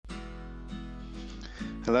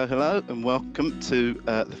Hello, hello, and welcome to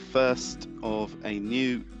the first of a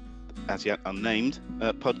new, as yet unnamed,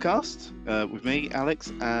 podcast with me,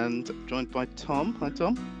 Alex, and joined by Tom. Hi,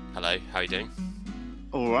 Tom. Hello, how are you doing?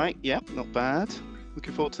 All right, yeah, not bad.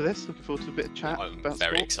 Looking forward to this. Looking forward to a bit of chat about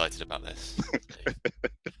very sport. excited about this.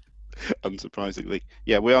 Unsurprisingly.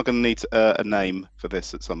 Yeah, we are going to need a name for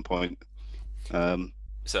this at some point.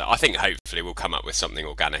 So I think hopefully we'll come up with something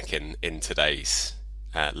organic in today's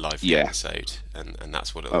live episode, and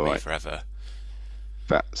that's what it'll be forever.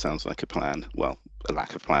 That sounds like a plan. Well, a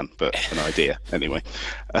lack of plan, but an idea anyway.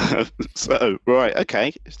 So, right,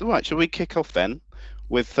 okay. Right, shall we kick off then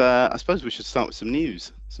with, I suppose we should start with some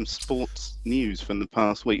news, some sports news from the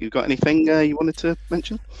past week. You've got anything you wanted to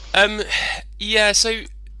mention? Yeah, so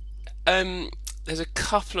there's a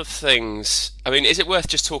couple of things. I mean, is it worth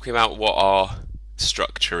just talking about what our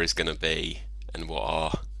structure is going to be and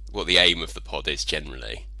what the aim of the pod is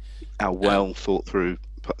generally? Our well thought through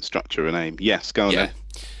structure and aim. Yes, go on then.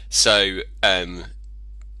 So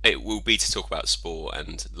it will be to talk about sport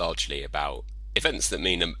and largely about events that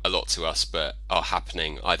mean a lot to us but are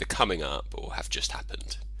happening either coming up or have just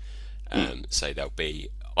happened. So there'll be,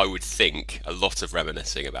 I would think, a lot of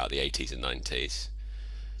reminiscing about the 80s and 90s.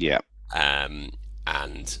 Yeah.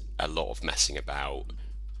 And a lot of messing about,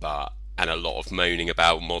 and a lot of moaning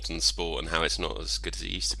about modern sport and how it's not as good as it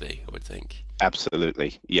used to be, I would think.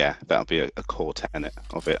 Absolutely. Yeah, that'll be a core tenet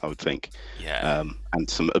of it, I would think. Yeah. And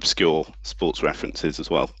some obscure sports references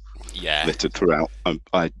as well. Yeah. Littered throughout,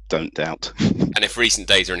 I don't doubt. And if recent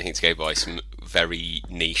days are anything to go by, some very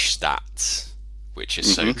niche stats, which are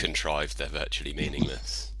so contrived they're virtually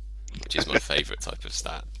meaningless, which is my favourite type of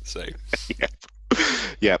stat. So.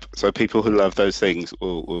 Yep. So people who love those things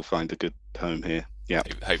will find a good home here. Yeah.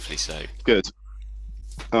 Hopefully so. Good.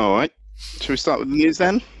 All right. Shall we start with the news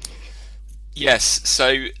then? Yes.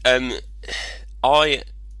 So as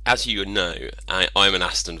you know, I'm an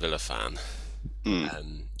Aston Villa fan,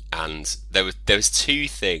 and there was two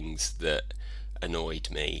things that annoyed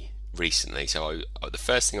me recently. So the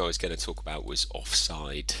first thing I was going to talk about was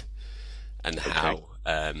offside, and how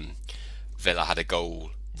Villa had a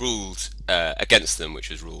goal ruled against them, which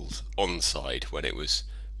was ruled onside when it was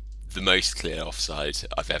the most clear offside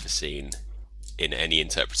I've ever seen in any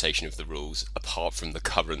interpretation of the rules, apart from the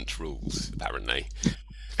current rules, apparently.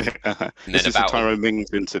 This is a Tyrone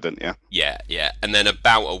Mings incident, yeah? Yeah. And then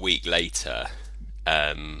about a week later,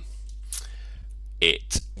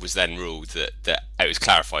 it was then ruled that it was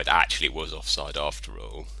clarified actually it was offside after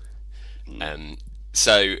all.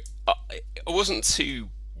 So I wasn't too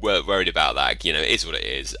worried about that. You know, it is what it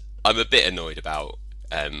is. I'm a bit annoyed about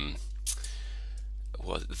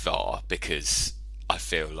VAR because I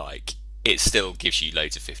feel like it still gives you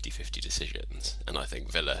loads of 50-50 decisions, and I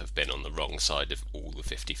think Villa have been on the wrong side of all the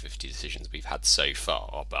 50-50 decisions we've had so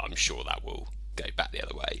far, but I'm sure that will go back the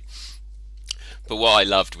other way. But what I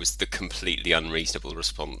loved was the completely unreasonable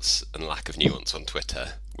response and lack of nuance on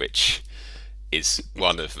Twitter, which is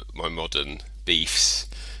one of my modern beefs.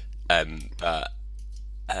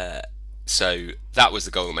 So that was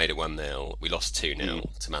the goal that made it 1-0. We lost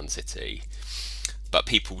 2-0 to Man City. But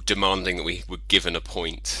people demanding that we were given a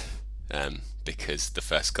point because the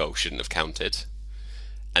first goal shouldn't have counted.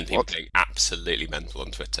 And people going absolutely mental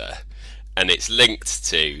on Twitter. And it's linked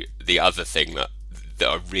to the other thing that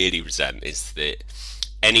I really resent is that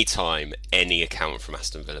any time any account from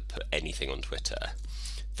Aston Villa put anything on Twitter,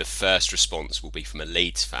 the first response will be from a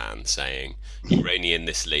Leeds fan saying, "You're only in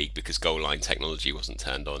this league because goal line technology wasn't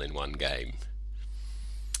turned on in one game."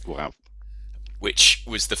 Wow. Which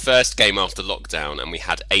was the first game after lockdown, and we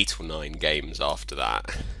had 8 or 9 games after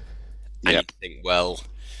that. And you think, well,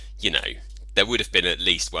 you know, there would have been at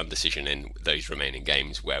least one decision in those remaining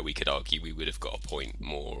games where we could argue we would have got a point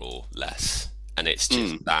more or less. And it's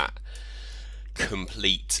just that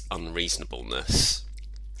complete unreasonableness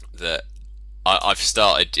that I've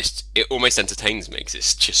started it almost entertains me because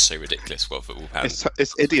it's just so ridiculous what football fans.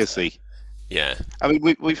 It's idiocy. Yeah. I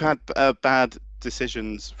mean, we've had bad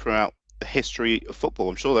decisions throughout the history of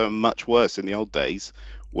football. I'm sure they were much worse in the old days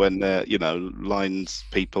when, lines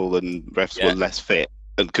people and refs were less fit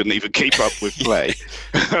and couldn't even keep up with play.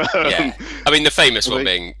 Yeah. I mean, the famous one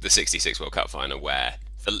being the 66 World Cup final where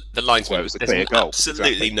the linesman was a clear goal.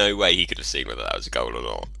 Absolutely no way he could have seen whether that was a goal or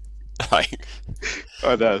not. I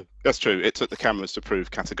know, that's true. It took the cameras to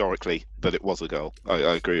prove categorically that it was a goal. I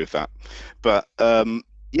agree with that. But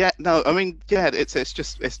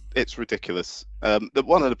it's ridiculous.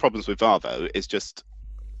 One of the problems with VAR though is just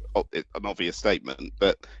an obvious statement,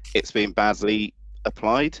 but it's being badly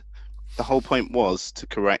applied. the whole point was to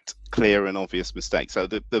correct clear and obvious mistakes. So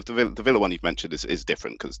the Villa one you've mentioned is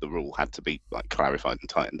different because the rule had to be like clarified and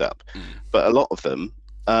tightened up. But a lot of them,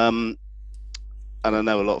 and I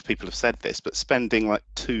know a lot of people have said this, but spending like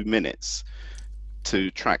 2 minutes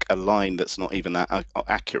to track a line that's not even that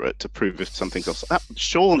accurate to prove if something's off, that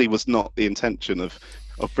surely was not the intention of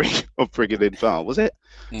bringing in VAR, was it?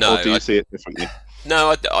 No, or do you see it differently?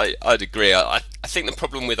 No, I'd agree. I think the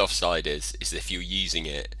problem with offside is if you're using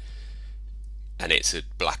it and it's a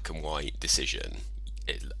black and white decision,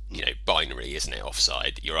 binary, isn't it?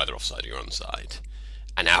 Offside, you're either offside or you're onside.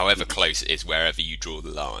 And however close it is, wherever you draw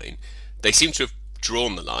the line, they seem to have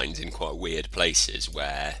drawn the lines in quite weird places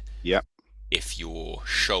where Yeah. if your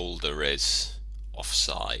shoulder is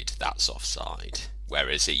offside, that's offside.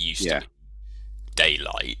 Whereas it used to be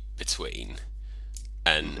daylight between.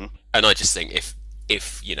 And I just think if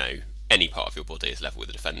any part of your body is level with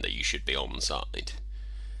the defender, you should be onside.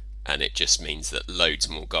 And it just means that loads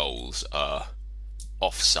more goals are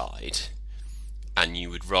offside, and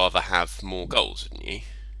you would rather have more goals, wouldn't you?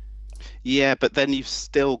 Yeah, but then you've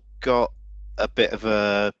still got a bit of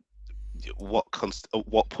a what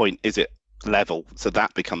point is it level? So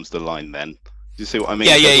that becomes the line then. Do you see what I mean?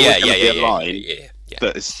 Yeah. Line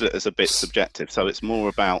that is a bit subjective. So it's more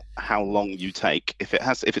about how long you take. If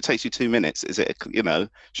it takes you 2 minutes, is it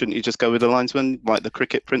shouldn't you just go with the linesman like the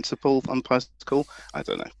cricket principle umpires call? I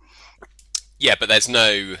don't know. Yeah, but there's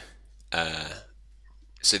no.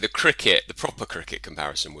 So the proper cricket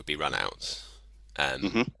comparison would be run outs,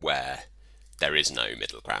 where there is no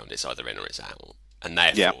middle ground. It's either in or it's out, and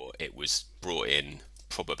therefore it was brought in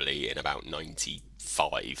probably in about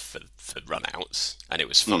 95 for run outs, and it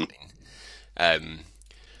was fine.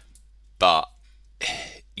 But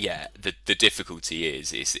yeah, the difficulty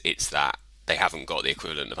is it's that they haven't got the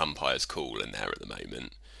equivalent of umpire's call in there at the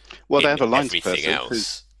moment. Well, they have a lines person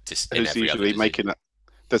who's usually making that.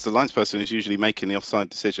 There's the lines person who's usually making the offside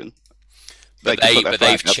decision. But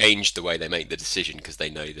they've changed the way they make the decision because they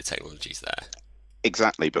know the technology's there.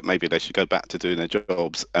 Exactly, but maybe they should go back to doing their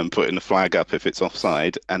jobs and putting the flag up if it's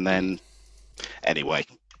offside, and then anyway,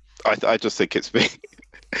 I just think it's big.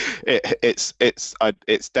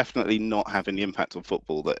 It's definitely not having the impact on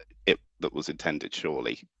football that was intended,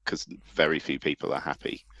 surely, because very few people are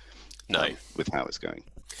happy. With how it's going.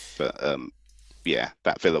 But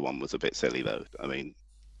that Villa one was a bit silly though. I mean,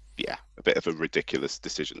 a bit of a ridiculous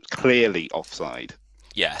decision. Clearly offside.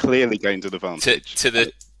 Yeah. Clearly gained an advantage. To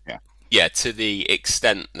the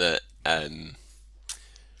extent that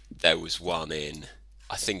there was one in,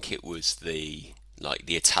 I think it was the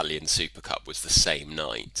Italian Super Cup was the same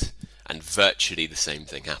night, and virtually the same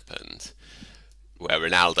thing happened, where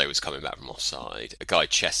Ronaldo was coming back from offside. A guy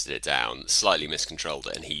chested it down, slightly miscontrolled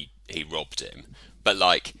it, and he robbed him. But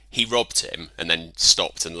he robbed him and then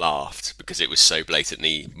stopped and laughed because it was so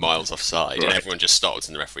blatantly miles offside, and everyone just stopped,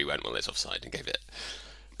 and the referee went, "Well, it's offside," and gave it.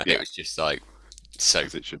 And it was just so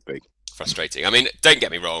as it should be. Frustrating. I mean, don't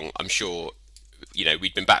get me wrong. I'm sure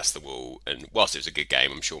we'd been back to the wall, and whilst it was a good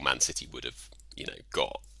game, I'm sure Man City would have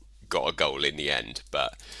got a goal in the end.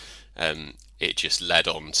 But it just led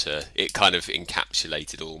on to it. Kind of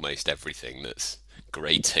encapsulated almost everything that's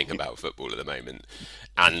grating about football at the moment,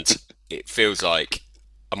 and it feels like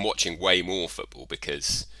I'm watching way more football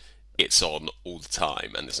because it's on all the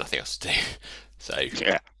time and there's nothing else to do. So,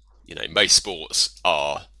 most sports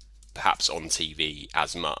are perhaps on TV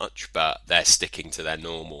as much, but they're sticking to their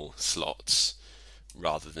normal slots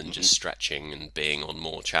rather than just stretching and being on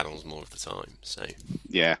more channels more of the time. So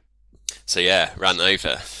ran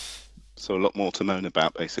over. So a lot more to moan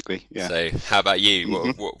about, basically. Yeah. So how about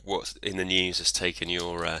you? What's in the news has taken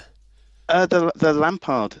your? The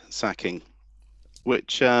Lampard sacking,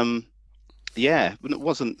 which it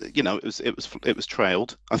wasn't. It was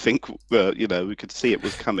trailed. I think we could see it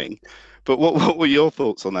was coming. But what were your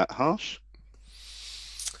thoughts on that, Harsh?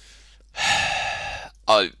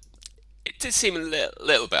 It did seem a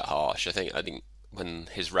little bit harsh. I think when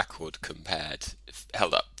his record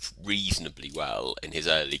held up reasonably well in his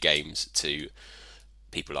early games to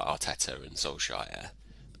people like Arteta and Solskjaer,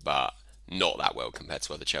 but not that well compared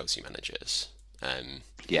to other Chelsea managers. And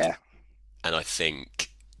I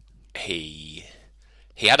think he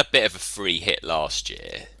had a bit of a free hit last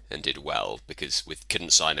year and did well because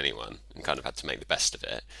couldn't sign anyone and kind of had to make the best of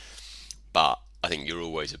it. But I think you're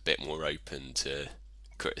always a bit more open to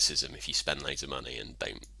criticism if you spend loads of money and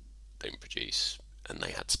don't produce. And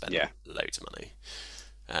they had to spend loads of money.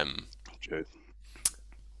 True.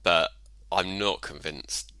 But I'm not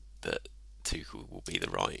convinced that Tuchel will be the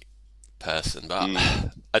right person. But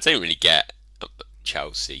I don't really get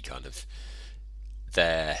Chelsea kind of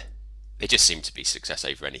their they just seem to be success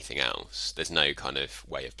over anything else. There's no kind of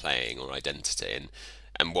way of playing or identity,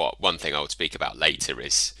 and what one thing I would speak about later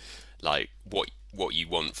is like what you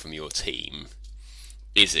want from your team.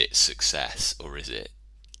 Is it success, or is it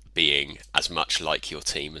being as much like your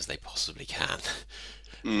team as they possibly can?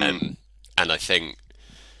 And I think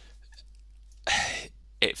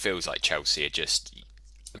it feels like Chelsea are just.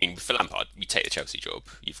 I mean, for Lampard, you take the Chelsea job,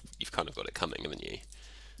 you've kind of got it coming, haven't you?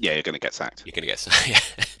 Yeah, you're going to get sacked. You're going to get yeah.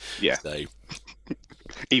 Yeah. So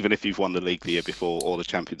Even if you've won the league the year before or the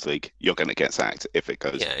Champions League, you're going to get sacked if it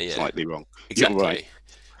goes slightly wrong. Exactly. You're right.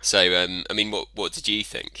 So, I mean, what did you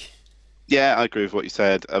think? Yeah, I agree with what you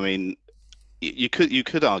said. I mean, you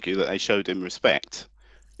could argue that they showed him respect,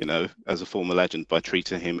 as a former legend by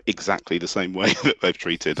treating him exactly the same way that they've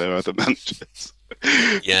treated their other managers.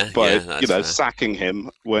 By fair. sacking him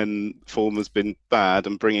when form has been bad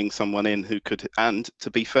and bringing someone in who could. And to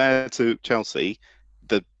be fair to Chelsea,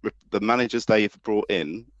 the managers they've brought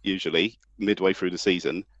in usually midway through the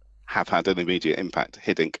season have had an immediate impact.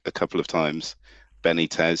 Hiddink a couple of times,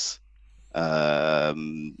 Benitez.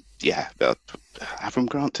 Avram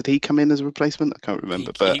Grant, did he come in as a replacement? I can't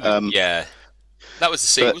remember. That was the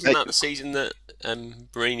season. Wasn't that the season that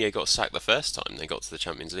Mourinho got sacked the first time they got to the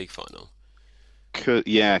Champions League final? Could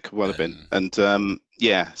well have been. And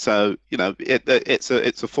so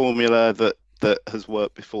it's a formula that has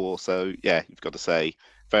worked before. So yeah, you've got to say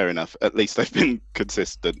fair enough. At least they've been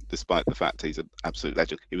consistent, despite the fact he's an absolute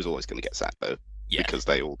legend. He was always going to get sacked though. Yeah. Because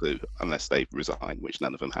they all do, unless they resign, which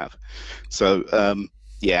none of them have. So,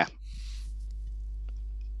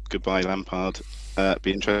 goodbye, Lampard.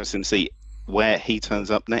 Be interesting to see where he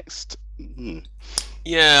turns up next.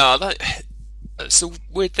 Yeah, that's a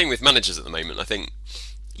weird thing with managers at the moment. I think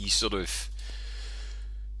you sort of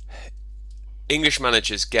English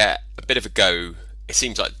managers get a bit of a go. It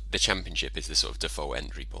seems like the Championship is the sort of default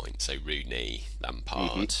entry point. So Rooney,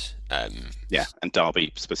 Lampard, and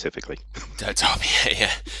Derby specifically. Derby,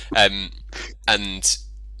 yeah. And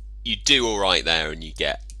you do all right there, and you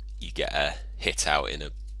get a hit out in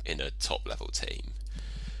a top level team.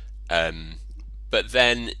 But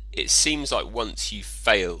then it seems like once you've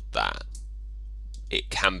failed that, it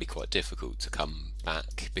can be quite difficult to come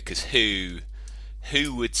back, because who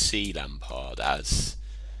would see Lampard as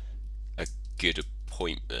a good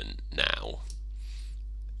appointment now?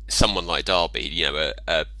 Someone like Derby,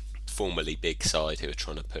 a formerly big side who are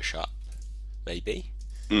trying to push up, maybe.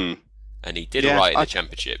 And he did all right in the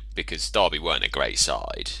Championship because Derby weren't a great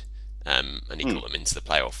side, and he got them into the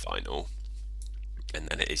playoff final. And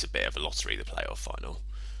then it is a bit of a lottery, the playoff final.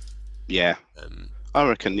 Yeah, I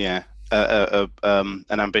reckon. Yeah, an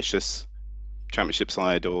ambitious Championship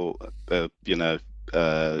side, or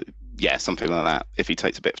something like that. If he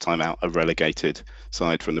takes a bit of time out, a relegated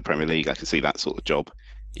side from the Premier League, I can see that sort of job.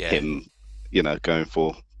 Yeah. Him, going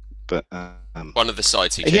for. But one of the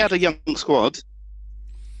sides he had a young squad.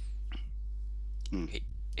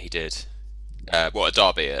 He did. What, at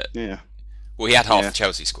Derby? Yeah. Well, he had half the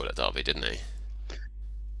Chelsea squad at Derby, didn't he?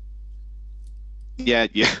 Yeah,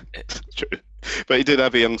 true. But he did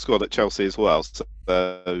have a young squad at Chelsea as well.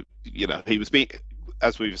 So, he was being,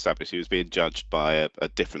 as we've established, he was being judged by a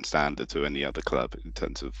different standard to any other club in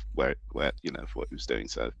terms of where what he was doing.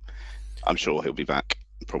 So, I'm sure he'll be back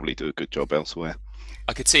and probably do a good job elsewhere.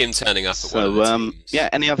 I could see him turning up at one of the teams. Yeah,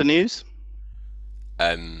 any other news?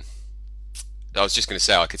 I was just going to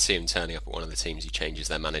say I could see him turning up at one of the teams who changes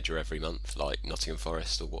their manager every month, like Nottingham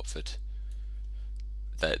Forest or Watford.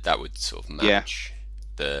 That would sort of match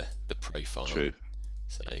the profile. True.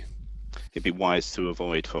 So it'd be wise to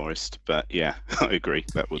avoid Forest, but yeah, I agree.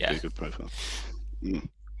 That would be a good profile.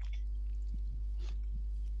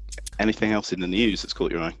 Anything else in the news that's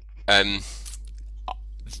caught your eye?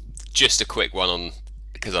 Just a quick one on,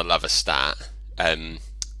 because I love a stat.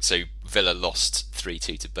 So Villa lost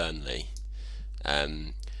 3-2 to Burnley.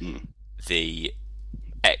 The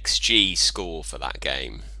XG score for that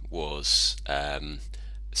game was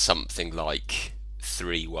something like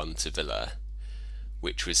 3-1 to Villa,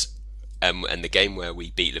 which was and the game where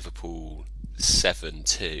we beat Liverpool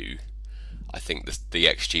 7-2, I think the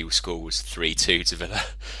XG score was 3-2 to Villa.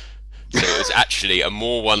 So it was actually a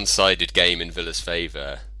more one-sided game in Villa's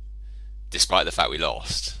favour, despite the fact we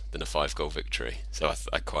lost, than a 5-goal victory. So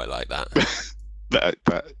I quite like that.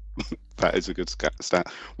 That is a good stat.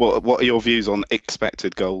 What are your views on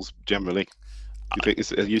expected goals generally? Do you think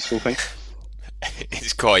it's a useful thing?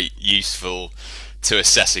 It's quite useful to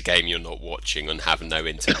assess a game you're not watching and have no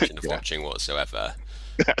intention of watching whatsoever.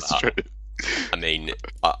 That's true. I mean,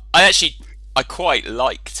 I quite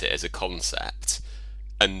liked it as a concept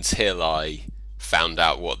until I found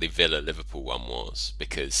out what the Villa-Liverpool one was,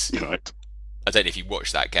 because Right. I don't know if you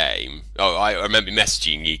watched that game. Oh, I remember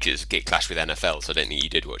messaging you because it clashed with NFL, so I don't think you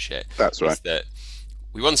did watch it. That's right. Is that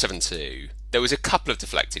we won 7-2. There was a couple of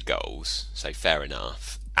deflected goals, so fair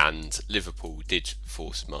enough. And Liverpool did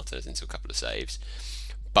force Martinez into a couple of saves,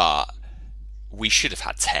 but we should have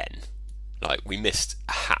had 10. Like, we missed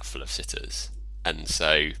a hatful of sitters, and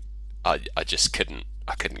so I just couldn't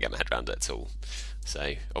get my head around it at all.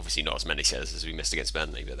 So obviously not as many sitters as we missed against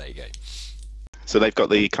Burnley, but there you go. So they've got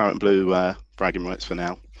the current blue bragging rights for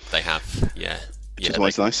now. They have, yeah. Which is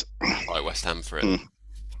always nice. Like West Ham for it.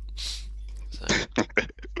 So.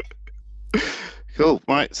 Cool.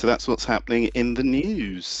 Right. So that's what's happening in the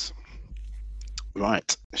news.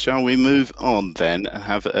 Right. Shall we move on then and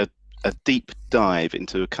have a deep dive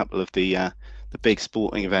into a couple of the big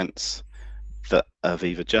sporting events that have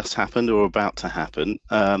either just happened or are about to happen?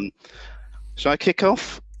 Shall I kick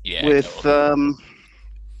off with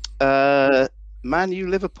Man U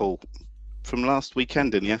Liverpool from last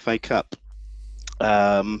weekend in the FA Cup?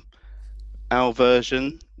 Our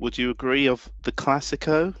version, would you agree, of the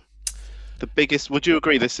Classico? The biggest. Would you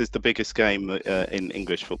agree this is the biggest game in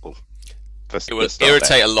English football? It will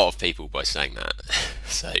irritate a lot of people by saying that.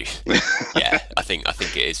 So yeah, I think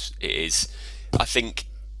it is. It is. I think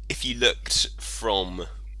if you looked from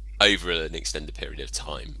over an extended period of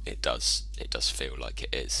time, it does feel like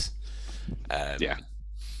it is. Yeah.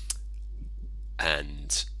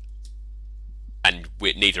 And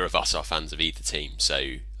neither of us are fans of either team, so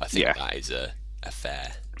I think that is a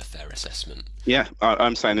fair assessment. Yeah,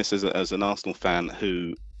 I'm saying this as an Arsenal fan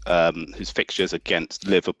whose fixtures against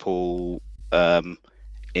Liverpool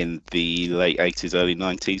in the late 80s, early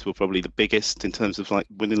 90s were probably the biggest in terms of like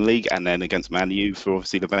winning the league, and then against Man U for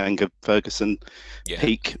obviously the Wenger-Ferguson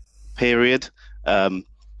peak period.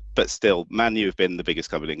 But still, Man U have been the biggest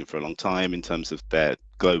club in England for a long time in terms of their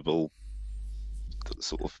global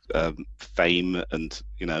sort of fame and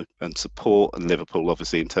support, and Liverpool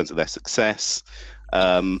obviously in terms of their success.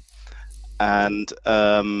 I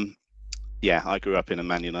grew up in a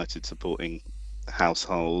Man United supporting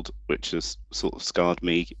household, which has sort of scarred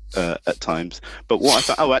me at times. But what I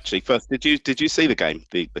thought, actually, first, did you see the game,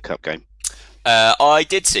 the cup game? I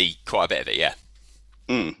did see quite a bit of it, yeah.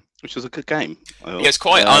 Which was a good game. It's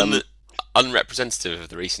quite unrepresentative of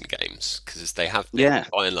the recent games, because they have been,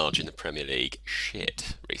 by and large, in the Premier League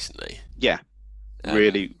shit recently. Yeah,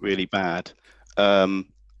 really, really bad.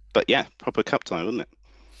 But yeah, proper cup time, wasn't it?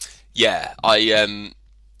 Yeah, I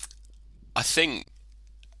think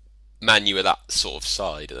Man U are that sort of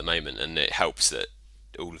side at the moment, and it helps that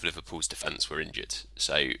all of Liverpool's defence were injured,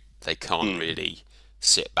 so they can't really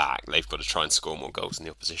sit back. They've got to try and score more goals than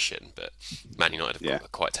the opposition, but Man United have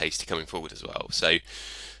got quite tasty coming forward as well. So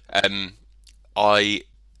I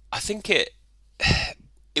think it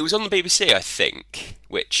was on the BBC, I think,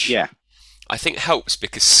 which I think helps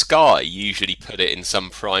because Sky usually put it in some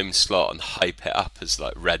prime slot and hype it up as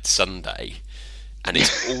like Red Sunday, and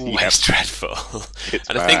it's always dreadful.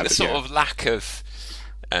 And I think the sort of lack of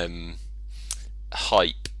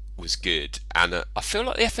hype was good, and I feel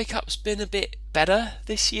like the FA Cup's been a bit better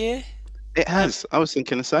this year. It has. I was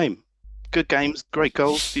thinking the same. Good games, great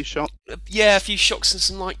goals, few shots. Yeah, a few shocks and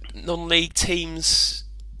some like non-league teams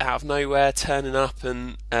out of nowhere turning up,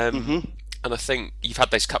 and I think you've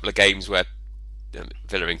had those couple of games where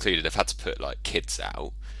Villa included have had to put like kids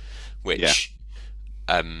out, which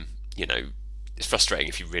it's frustrating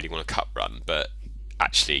if you really want a cup run, but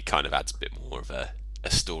actually kind of adds a bit more of a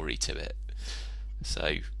story to it.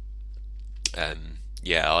 So I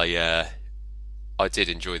did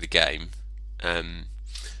enjoy the game. I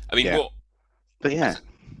mean, what? But yeah,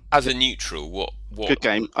 as a neutral, what? Good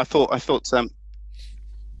game. I thought.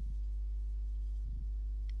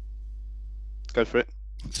 Go for it.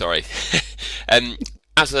 Sorry.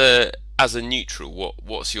 As a neutral,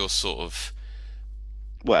 what's your sort of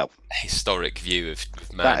historic view of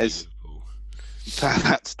Man U?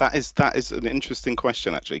 That is an interesting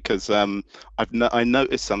question actually, because I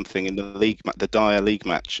noticed something in the Dyer League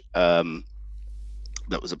match that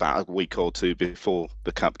was about a week or two before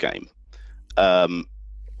the cup game.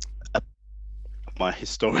 My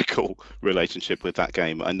historical relationship with that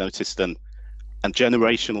game, I noticed a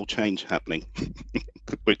generational change happening,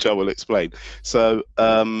 which I will explain. So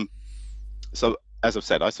as I've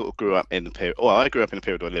said, I sort of grew up in the period. Well, I grew up in a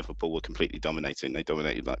period where Liverpool were completely dominating. They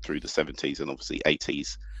dominated like through the 70s and obviously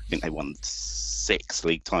 80s. I think they won 6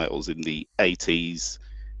 league titles in the 80s.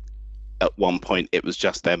 At one point, it was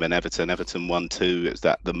just them and Everton. Everton won 2. It was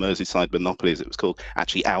the Merseyside monopoly, as it was called.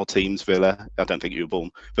 Actually, our teams, Villa. I don't think you were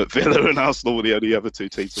born, but Villa and Arsenal were the only other 2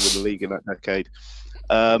 teams to win the league in that decade.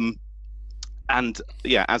 and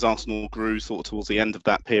yeah, as Arsenal grew sort of towards the end of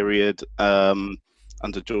that period,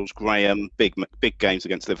 under George Graham, big games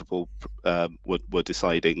against Liverpool were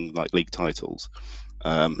deciding like league titles,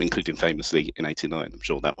 including famously in '89. I'm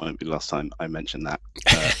sure that won't be the last time I mention that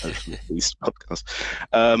these podcasts.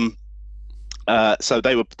 So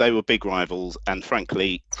they were big rivals, and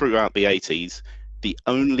frankly, throughout the '80s, the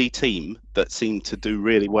only team that seemed to do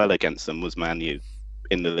really well against them was Man U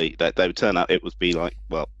in the league. They would turn up, it would be like,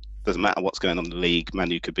 well, doesn't matter what's going on in the league.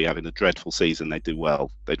 Man U could be having a dreadful season, they'd do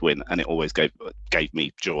well, they'd win, and it always gave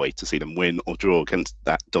me joy to see them win or draw against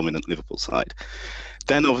that dominant Liverpool side.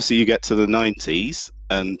 Then obviously you get to the '90s,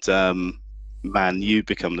 and Man U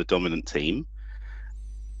become the dominant team,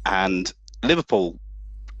 and Liverpool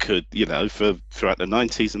could, throughout the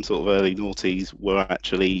 '90s and sort of early noughties, were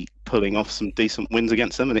actually pulling off some decent wins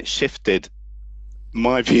against them, and it shifted.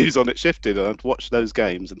 My views on it shifted, and I'd watch those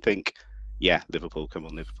games and think, yeah, Liverpool, come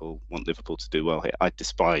on, Liverpool, want Liverpool to do well here. I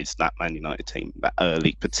despised that Man United team, that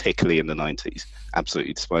early, particularly in the '90s.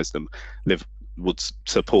 Absolutely despised them. Would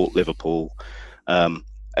support Liverpool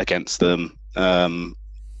against them, and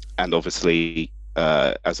obviously,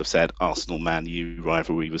 as I've said, Arsenal-Man U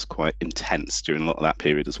rivalry was quite intense during a lot of that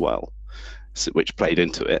period as well, which played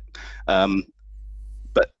into it.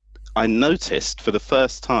 But I noticed for the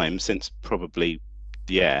first time since probably,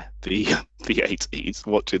 the '80s,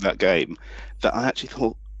 watching that game, that I actually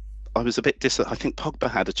thought I was a bit I think Pogba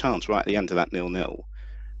had a chance right at the end of that 0-0,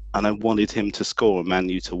 and I wanted him to score and Man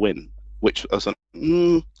U to win, which I was like,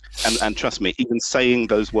 and trust me, even saying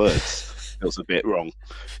those words, it was a bit wrong.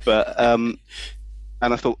 But and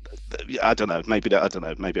I thought, I don't know, maybe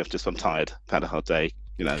I'm tired, I've had a hard day.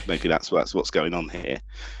 Maybe that's what's going on here.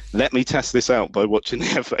 Let me test this out by watching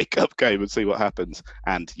the FA Cup game and see what happens.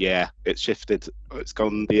 And yeah, it's shifted. It's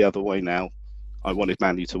gone the other way now. I wanted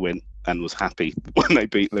Man U to win and was happy when they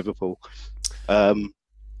beat Liverpool.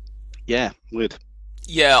 Yeah, weird.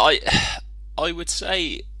 Yeah, I would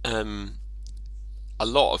say a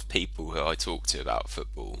lot of people who I talk to about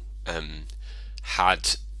football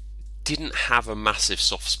didn't have a massive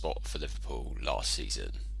soft spot for Liverpool last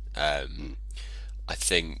season. I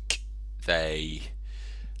think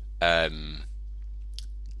it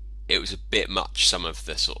was a bit much, some of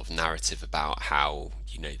the sort of narrative about how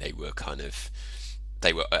they were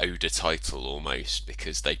owed a title almost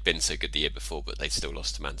because they'd been so good the year before, but they'd still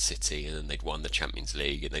lost to Man City, and then they'd won the Champions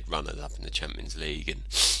League and they'd run it up in the Champions League, and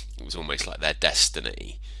it was almost like their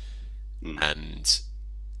destiny. And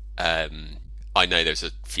I know there's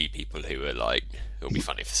a few people who were like, it'll be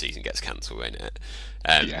funny if the season gets cancelled, won't it?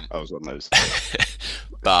 Yeah, I was on those.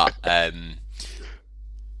 But and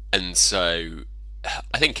so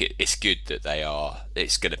I think it's good that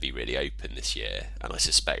it's going to be really open this year, and I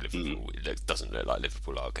suspect Liverpool, it doesn't look like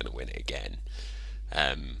Liverpool are going to win it again.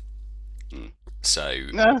 So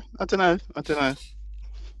no, I don't know.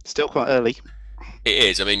 Still quite early. It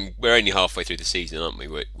is. I mean, we're only halfway through the season, aren't we?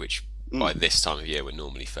 Which by this time of year we're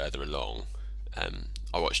normally further along.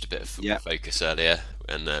 I watched a bit of Football Focus earlier,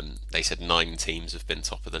 and they said 9 teams have been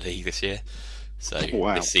top of the league this year. So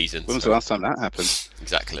this season. When was the last time that happened?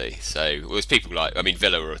 Exactly. So it was people like, I mean,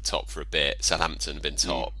 Villa were top for a bit. Southampton have been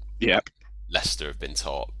top. Yep. Leicester have been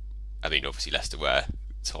top. I mean, obviously Leicester were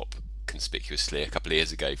top conspicuously a couple of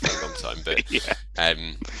years ago for a long time, but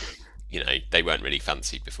they weren't really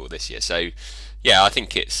fancied before this year. So yeah, I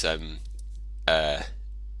think it's I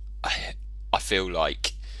feel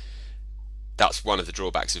like that's one of the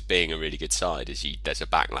drawbacks of being a really good side, is there's a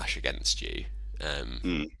backlash against you.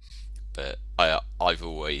 But I've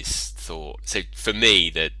always thought, so for me,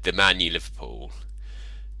 the Man U Liverpool,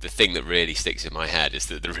 the thing that really sticks in my head is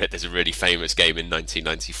that there's a really famous game in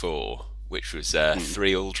 1994, which was a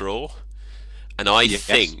 3-3 draw, and I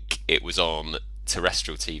think it was on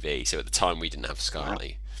terrestrial TV. So at the time we didn't have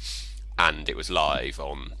Sky, and it was live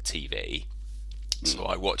on TV. So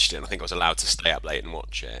I watched it, and I think I was allowed to stay up late and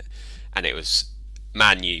watch it. And it was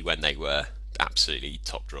Man U when they were absolutely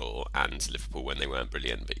top draw, and Liverpool when they weren't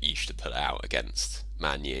brilliant but used to pull out against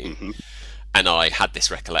Man U. And I had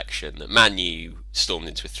this recollection that Man U stormed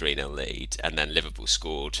into a 3-0 lead, and then Liverpool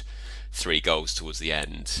scored 3 goals towards the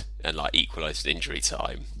end and like equalised at injury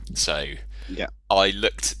time. So I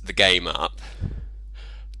looked the game up,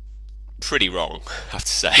 pretty wrong, I have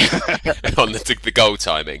to say, on the goal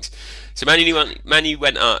timings. So Man U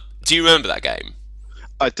went up. Do you remember that game?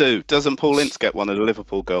 I do. Doesn't Paul Ince get one of the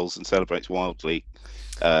Liverpool goals and celebrates wildly?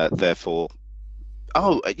 Therefore,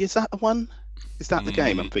 is that the one? Is that the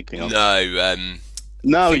game I'm thinking of? No.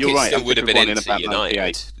 No, you're right. It would have been Ince at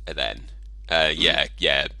United then.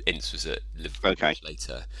 Yeah. Ince was at Liverpool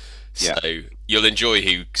later. So you'll enjoy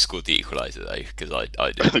who scored the equaliser though, because I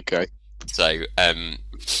did. Okay. So,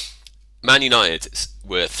 Man United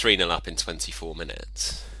were 3-0 up in 24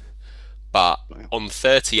 minutes, but Wow. on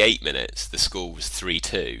 38 minutes, the score was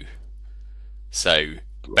 3-2. So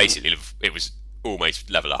Right. basically, it was almost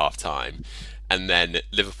level at half time. And then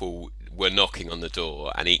Liverpool were knocking on the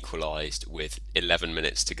door and equalised with 11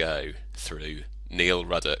 minutes to go through Neil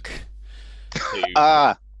Ruddock, who,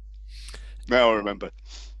 Ah, now I remember.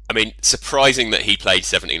 I mean, surprising that he played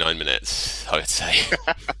 79 minutes, I would say.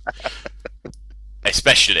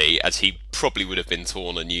 Especially as he probably would have been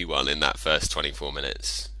torn a new one in that first 24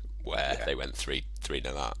 minutes where Yeah. they went 3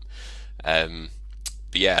 nil up. Um,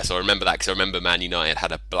 but yeah, so I remember that because I remember Man United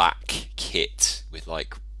had a black kit with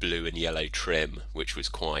like blue and yellow trim, which was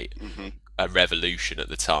quite Hmm. a revolution at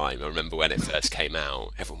the time. I remember when it first came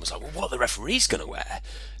out, everyone was like, "Well, what are the referees going to wear?"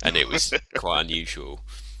 And it was quite unusual.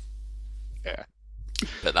 Yeah.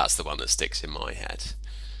 But that's the one that sticks in my head.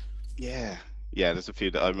 Yeah. Yeah. There's a few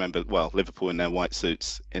that I remember. Well, Liverpool in their white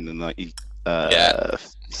suits in the Yeah,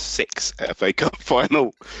 '96 FA Cup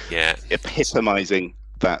final, yeah, epitomising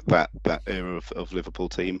that era of Liverpool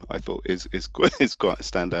team. I thought is is quite a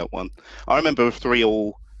standout one. I remember a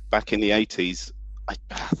 3-3 back in the '80s. I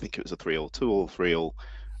think it was a 3-3, 2-3,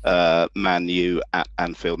 3-3. Man U at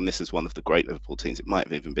Anfield, and this is one of the great Liverpool teams. It might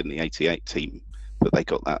have even been the '88 team that they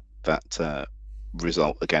got that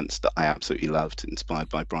result against that I absolutely loved, inspired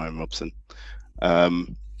by Brian Robson.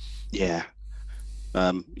 Um, yeah,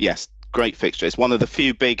 yes, great fixture. It's one of the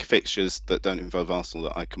few big fixtures that don't involve Arsenal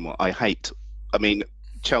that I can watch. I hate. I mean,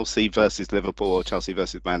 Chelsea versus Liverpool or Chelsea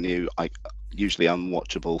versus Man U. I usually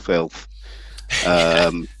unwatchable filth. yeah.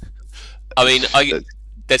 Um, I mean,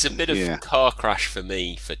 there's a bit of yeah, car crash for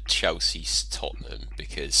me for Chelsea's Tottenham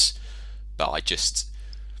because, but I just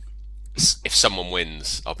if someone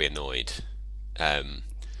wins, I'll be annoyed. Um,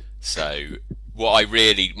 so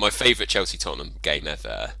my favourite Chelsea Tottenham game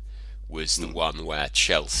ever was the mm. one where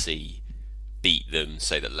Chelsea beat them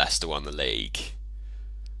so that Leicester won the league.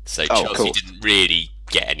 So Oh, of Chelsea course, didn't really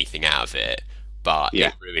get anything out of it, but yeah,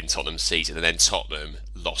 it ruined Tottenham's season. And then Tottenham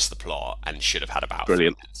lost the plot and should have had about three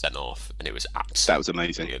brilliant. men sent off, and it was That absolutely was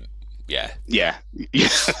amazing. brilliant. Yeah, Yeah, yeah,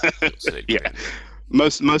 absolutely yeah. brilliant.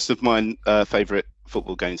 Most of my favourite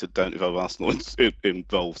football games that don't involve Arsenal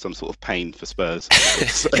involve some sort of pain for Spurs.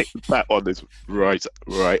 So that one is right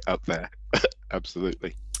up there.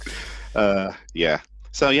 Absolutely. Yeah.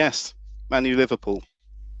 So yes, Man U Liverpool,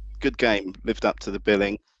 good game, lived up to the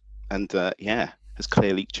billing, and yeah, has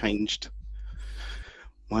clearly changed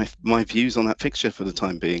my views on that fixture for the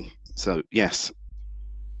time being. So yes.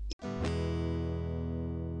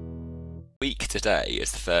 Week today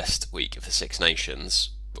is the first week of the Six Nations,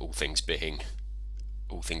 all things being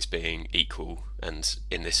equal, and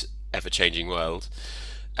in this ever-changing world.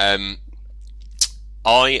 Um,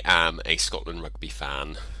 I am a Scotland rugby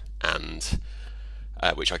fan, and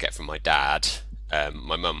which I get from my dad.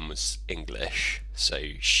 My mum was English, so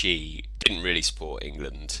she didn't really support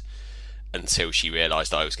England until she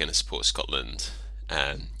realised I was going to support Scotland,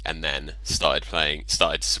 and then started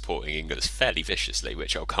supporting England fairly viciously,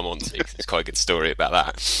 which I'll come on to because it's quite a good story about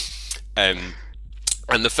that.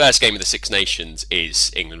 And the first game of the Six Nations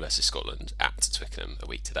is England versus Scotland at Twickenham a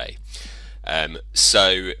week today.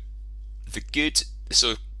 So the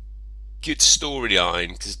sort of good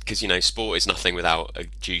storyline, because sport is nothing without a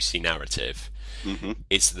juicy narrative, Hmm.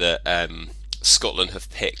 is that Scotland have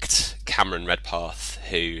picked Cameron Redpath,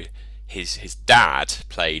 who his dad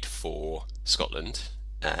played for Scotland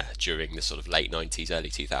during the sort of late 90s, early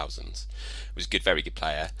 2000s. Was a very good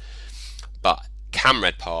player. But Cam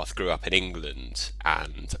Redpath grew up in England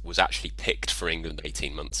and was actually picked for England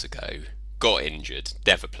 18 months ago. Got injured,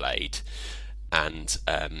 never played, and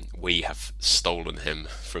we have stolen him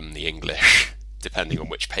from the English, depending on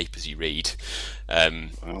which papers you read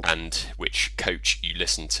Wow. and which coach you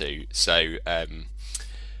listen to. So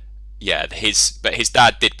yeah, his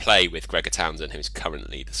dad did play with Gregor Townsend, who is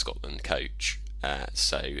currently the Scotland coach.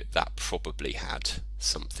 So that probably had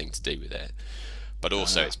something to do with it. But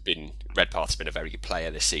also, Uh, Redpath's been a very good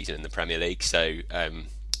player this season in the Premier League, so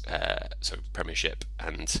Premiership,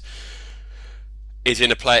 and is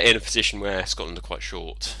in a position where Scotland are quite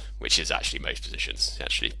short, which is actually most positions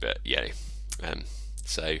actually. But yeah, um,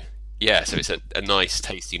 so yeah, so it's a nice,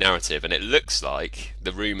 tasty narrative, and it looks like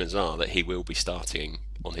the rumours are that he will be starting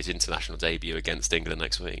on his international debut against England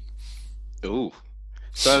next week. oh,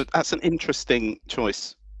 so that's an interesting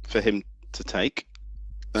choice for him to take.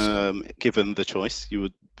 Given the choice, you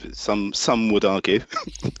would some would argue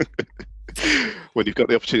when you've got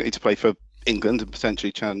the opportunity to play for England and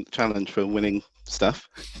potentially challenge for winning stuff.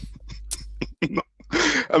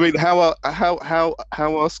 I mean, how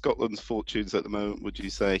are Scotland's fortunes at the moment? Would you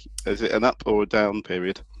say is it an up or a down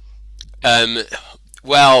period? Um,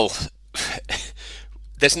 well,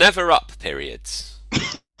 there's never up periods.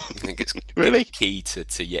 I think it's Really? key to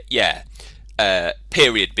yeah.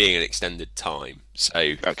 Period being an extended time.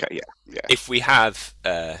 So Okay, yeah, yeah. if we have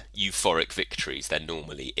euphoric victories, they're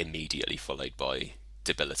normally immediately followed by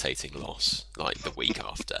debilitating loss, like the week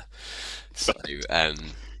after. So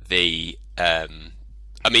the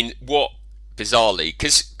I mean, what bizarrely,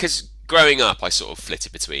 because growing up, I sort of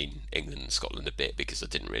flitted between England and Scotland a bit because I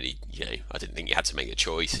didn't really, I didn't think you had to make a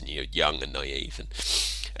choice, and you're young and naive,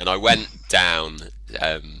 and I went down.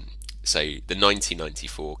 So the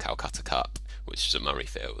 1994 Calcutta Cup, which was at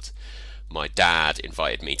Murrayfield, my dad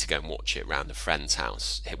invited me to go and watch it around a friend's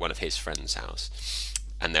house, one of his friend's house,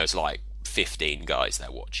 and there was like 15 guys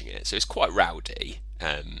there watching it, so it was quite rowdy.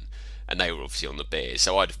 And they were obviously on the beers,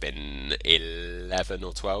 so I'd have been 11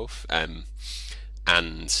 or 12,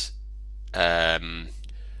 and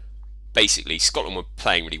basically Scotland were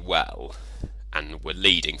playing really well and were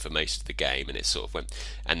leading for most of the game, and it sort of went,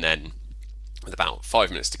 and then with about 5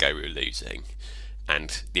 minutes to go we were losing,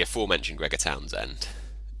 and the aforementioned Gregor Townsend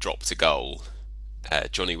dropped a goal,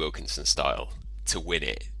 Johnny Wilkinson style, to win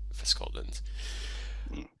it for Scotland.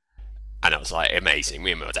 And I was like, amazing.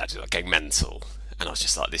 Me and my dad were like going mental, and I was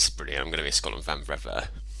just like, this is brilliant. I'm going to be a Scotland fan forever.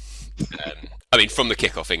 I mean, from the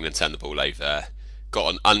kick-off, England turned the ball over,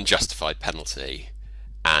 got an unjustified penalty,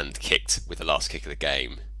 and kicked with the last kick of the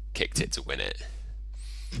game, kicked it to win it.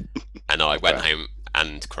 And I went home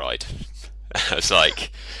and cried. I was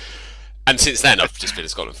like, and since then I've just been a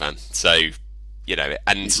Scotland fan. So,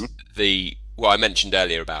 and what I mentioned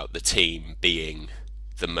earlier about the team being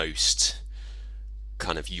the most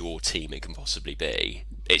kind of your team it can possibly be.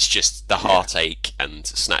 It's just the heartache and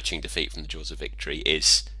snatching defeat from the jaws of victory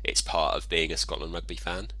it's part of being a Scotland rugby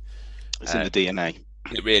fan. It's in the DNA.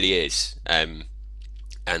 It really is. And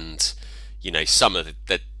some of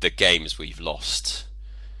the games we've lost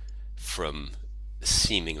from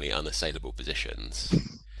seemingly unassailable positions,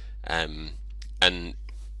 and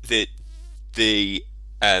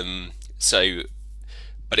so.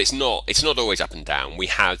 But it's not always up and down.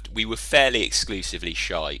 We were fairly exclusively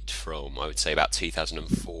shite from, I would say, about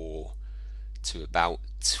 2004 to about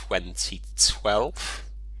 2012.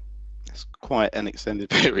 It's quite an extended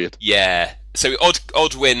period. Yeah. So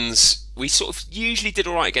odd wins. We sort of usually did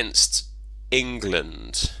all right against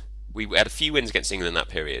England. We had a few wins against England in that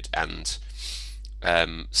period, and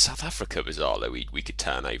South Africa, bizarrely, we could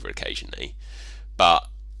turn over occasionally. But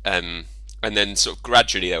and then sort of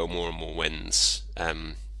gradually there were more and more wins.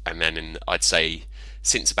 And then I'd say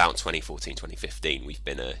since about 2014, 2015, we've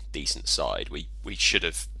been a decent side. We should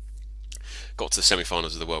have got to the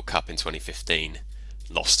semi-finals of the World Cup in 2015,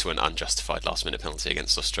 lost to an unjustified last-minute penalty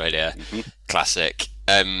against Australia. Classic.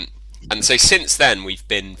 And so since then, we've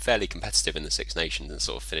been fairly competitive in the Six Nations and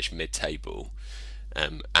sort of finished mid-table.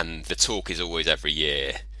 And the talk is always every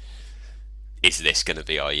year, is this going to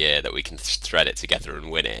be our year that we can thread it together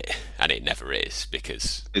and win it? And it never is,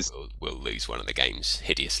 because we'll lose one of the games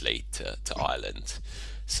hideously to Ireland.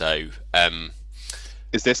 So,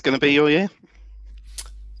 is this going to be your year?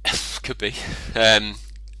 Could be.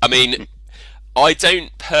 I mean, I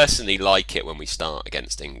don't personally like it when we start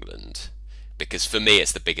against England, because for me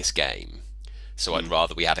it's the biggest game. So I'd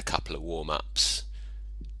rather we had a couple of warm-ups,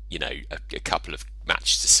 a couple of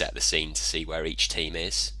matches to set the scene to see where each team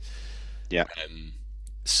is. Yeah.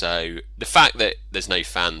 So the fact that there's no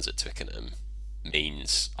fans at Twickenham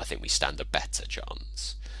means I think we stand a better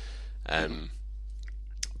chance.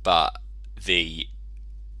 But the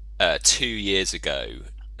 2 years ago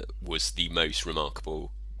was the most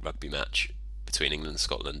remarkable rugby match between England and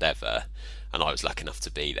Scotland ever, and I was lucky enough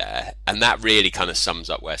to be there. And that really kind of sums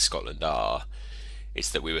up where Scotland are.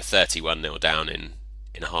 Is that we were 31-0 down in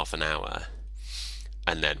half an hour,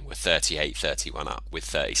 and then we're 38-31 up with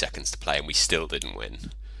 30 seconds to play, and we still didn't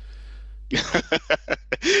win.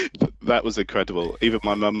 That was incredible. Even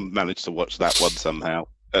my mum managed to watch that one somehow,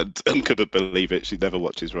 and couldn't believe it. She never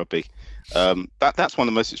watches rugby. That's one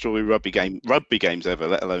of the most extraordinary rugby games ever,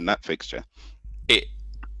 let alone that fixture.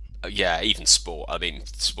 Even sport. I mean,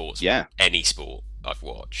 sports. Yeah. Any sport I've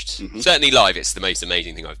watched. Certainly live, it's the most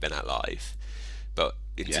amazing thing I've been at live. But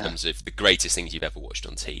in terms of the greatest things you've ever watched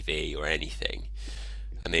on TV or anything,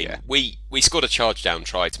 I mean, we scored a charge down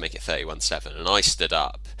try to make it 31-7, and I stood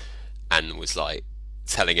up and was like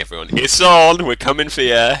telling everyone, "It's on, we're coming for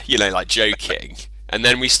you," like joking. And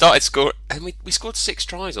then we started scoring, and we scored 6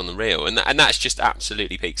 tries on the reel, and that's just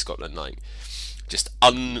absolutely peak Scotland, like just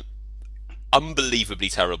unbelievably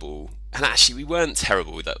terrible And actually, we weren't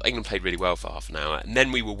terrible. England played really well for half an hour, and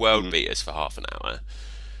then we were world Mm, beaters for half an hour,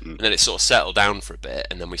 mm. and then it sort of settled down for a bit,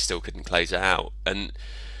 and then we still couldn't close it out. And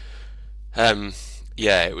um,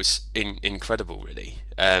 yeah, it was incredible, really.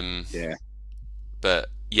 Yeah. But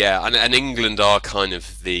yeah, and England are kind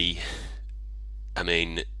of the. I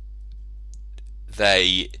mean,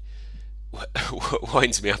 they what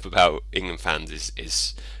winds me up about England fans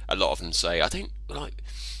is a lot of them say I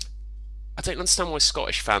don't understand why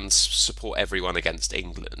Scottish fans support everyone against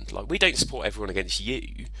England. Like we don't support everyone against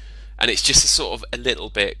you, and it's just a sort of a little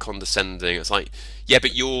bit condescending. It's like, yeah,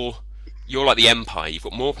 but you're like the Empire. You've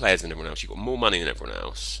got more players than everyone else. You've got more money than everyone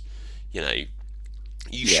else. You know,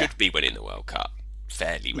 you Yeah. should be winning the World Cup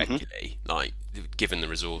fairly Hmm. regularly. Like given the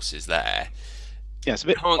resources there, Yeah, it's a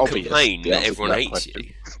you bit can't obvious, complain the that answer to everyone that hates you.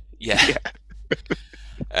 question. Yeah. Yeah.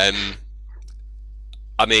 Um,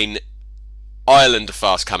 I mean, Ireland are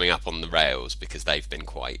fast coming up on the rails because they've been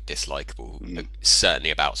quite dislikable, Mm.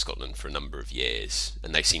 certainly about Scotland for a number of years,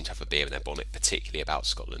 and they seem to have a bee in their bonnet, particularly about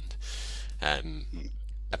Scotland, um, Mm.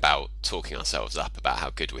 about talking ourselves up about how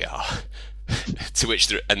good we are. To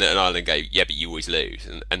which and then Ireland go, yeah, but you always lose,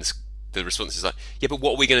 and the response is like, yeah, but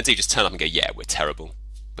what are we going to do? Just turn up and go, yeah, we're terrible,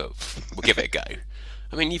 but we'll give it a go.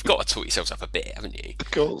 I mean, you've got to talk yourselves up a bit, haven't you?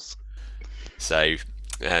 Of course. So,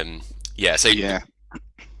 um, yeah, so Yeah.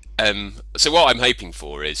 So what I'm hoping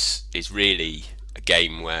for is really a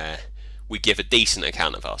game where we give a decent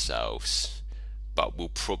account of ourselves, but we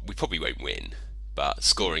probably won't win. But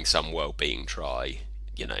scoring some well-being try,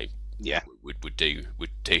 you know, Yeah. would do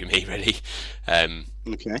me really. Um,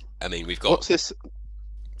 Okay. I mean, we've What's got this?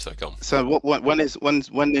 so gone So when is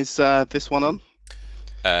this one on?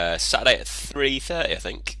 Saturday at 3:30, I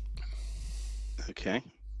think. Okay.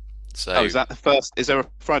 Oh, So is that the first? Is there a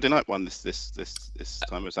Friday night one this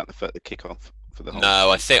time? Or is that the kickoff for the whole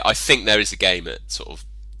no, thing? I think there is a game at sort of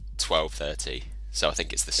 12:30. So I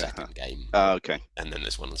think it's the Uh-huh. second game, Oh, okay. and then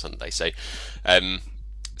there's one on Sunday. Um,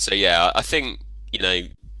 so yeah, I think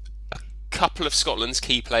a couple of Scotland's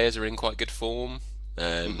key players are in quite good form.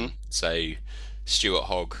 Hmm. So Stuart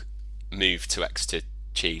Hogg moved to Exeter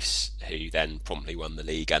Chiefs, who then promptly won the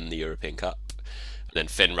league and the European Cup. And then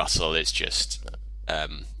Finn Russell is just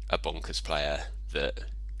a bonkers player that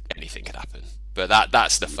anything could happen. But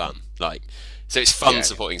that's the fun. Like, so it's fun Yeah.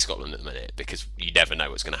 supporting Scotland at the minute because you never know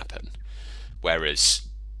what's going to happen. Whereas,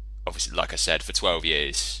 obviously, like I said, for 12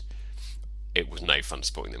 years, it was no fun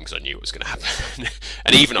supporting them because I knew what was going to happen.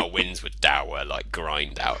 And even our wins were dour, like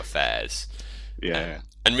grind out affairs. Yeah.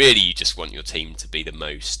 And really, you just want your team to be the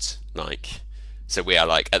most like. So we are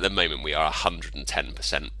like at the moment we are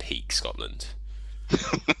 110% peak Scotland,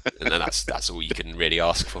 and then that's all you can really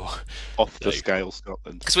ask for. Off So the scale,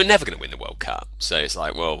 Scotland. because we're never going to win the World Cup, so it's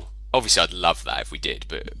like, well, obviously I'd love that if we did,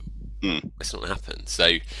 but Mm. it's not going to happen.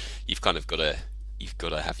 So you've kind of got to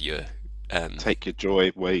have your Take your joy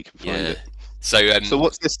where you can find yeah. it. So So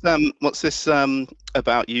what's this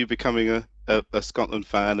about you becoming a Scotland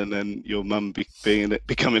fan and then your mum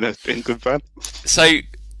becoming a England fan? so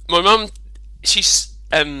my mum, she's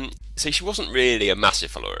so she wasn't really a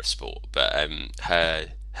massive follower of sport, but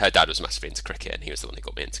her dad was massively into cricket, and he was the one who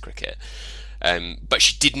got me into cricket. But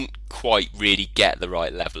she didn't quite really get the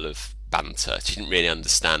right level of banter. She didn't really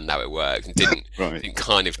understand how it worked, and didn't Right. didn't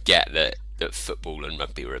kind of get that football and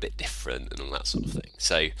rugby were a bit different and all that sort of thing.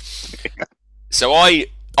 So I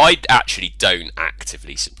actually don't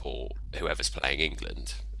actively support whoever's playing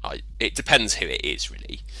England. It depends who it is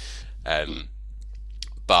really. Um,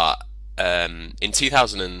 but in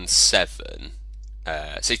 2007,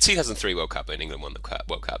 so 2003 World Cup when England won the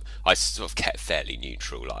World Cup, I sort of kept fairly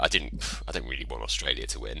neutral. Like I didn't really want Australia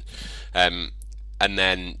to win. And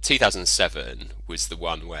then 2007 was the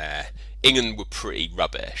one where England were pretty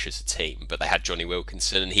rubbish as a team, but they had Johnny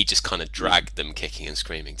Wilkinson, and he just kind of dragged them kicking and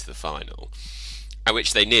screaming to the final, at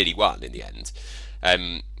which they nearly won in the end.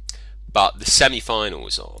 Um, but the semi-final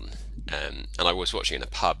was on, and I was watching in a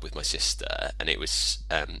pub with my sister, and it was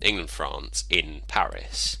England-France in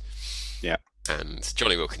Paris, Yeah. and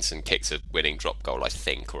Johnny Wilkinson kicked a winning drop goal, I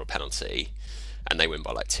think, or a penalty, and they win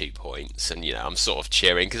by like 2 points. And I'm sort of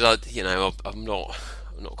cheering because I've not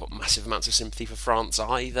got massive amounts of sympathy for France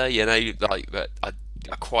either. But I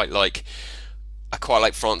quite like. I quite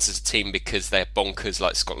like France as a team because they're bonkers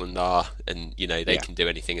like Scotland are, and they Yeah. can do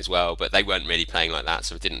anything as well. But they weren't really playing like that,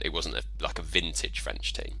 so it wasn't like a vintage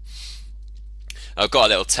French team. I got a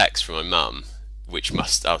little text from my mum, I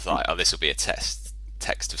was like, oh, this will be a text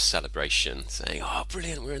of celebration, saying, oh,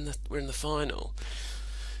 brilliant, we're in the final.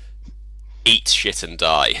 Eat shit and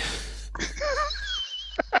die.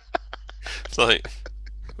 It's like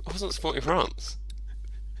I wasn't supporting France.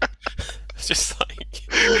 It's just like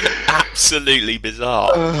absolutely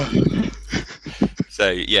bizarre. So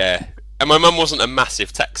yeah, and my mum wasn't a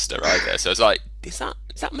massive texter either, so I was like, is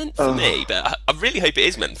that meant for me? But I really hope it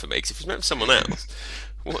is meant for me, because if it's meant for someone else,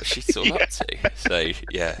 what's she sort of up to? So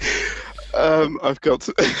yeah. I've got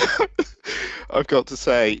to, I've got to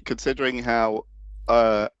say, considering how,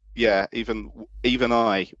 yeah, even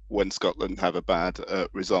I, when Scotland have a bad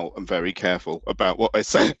result, I'm very careful about what I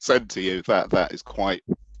send to you. That is quite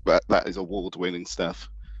that is award-winning stuff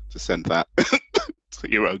to send that to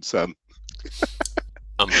your own son.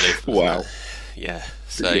 Unbelievable. Wow. Yeah.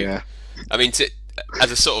 So Yeah. I mean,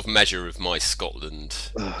 as a sort of measure of my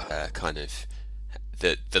Scotland kind of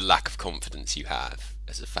the lack of confidence you have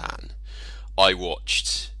as a fan, I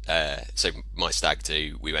watched. So my stag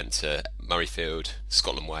do. We went to Murrayfield,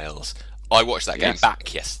 Scotland, Wales. I watched that game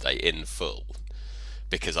back yesterday in full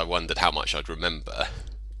because I wondered how much I'd remember.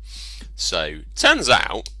 So turns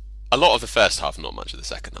out a lot of the first half, not much of the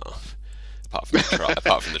second half, apart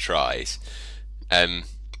from the tries. I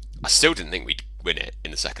still didn't think we'd win it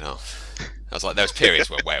in the second half. I was like, there was periods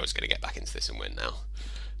where Wales was going to get back into this and win now.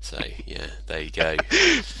 So yeah, there you go.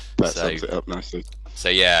 That sums it up nicely. So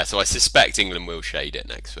yeah, so I suspect England will shade it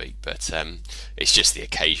next week, but it's just the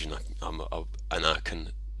occasion.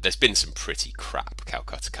 There's been some pretty crap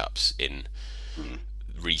Calcutta Cups in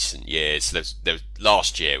recent years. There was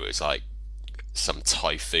last year it was like some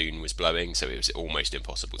typhoon was blowing, so it was almost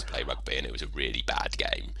impossible to play rugby, and it was a really bad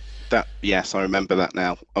game. Yes, I remember that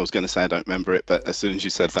now. I was going to say I don't remember it, but as soon as you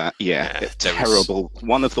said that, it's terrible.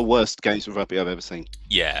 One of the worst games of rugby I've ever seen.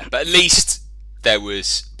 Yeah, but at least there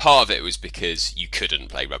was part of it was because you couldn't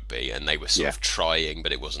play rugby, and they were sort of trying,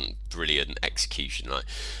 but it wasn't brilliant execution. Like,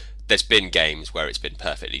 there's been games where it's been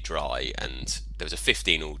perfectly dry, and there was a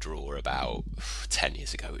 15-all draw about 10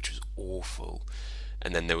 years ago, which was awful.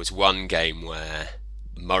 And then there was one game where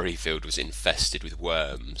Murrayfield was infested with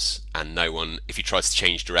worms, and if you tried to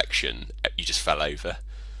change direction, you just fell over.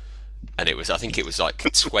 And I think it was like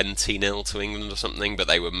 20-0 to England or something, but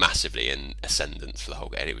they were massively in ascendance for the whole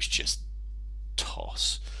game. It was just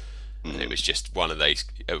toss. And it was just one of those,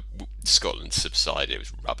 Scotland subsided, it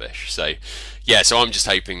was rubbish. So yeah, so I'm just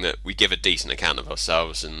hoping that we give a decent account of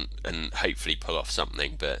ourselves and hopefully pull off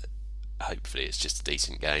something, but hopefully it's just a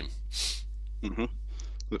decent game.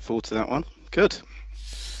 Look forward to that one. Good.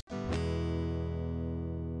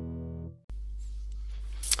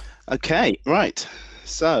 Okay, right.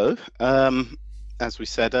 So, as we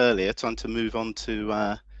said earlier, time to move on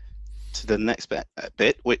to the next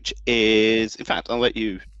bit, which is, in fact, I'll let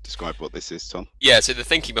you describe what this is, Tom. Yeah. So the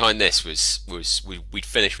thinking behind this was we'd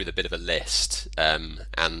finished with a bit of a list, and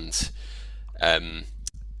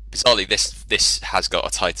bizarrely, this has got a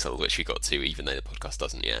title which we got to, even though the podcast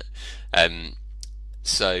doesn't yet.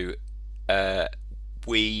 So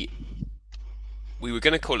we were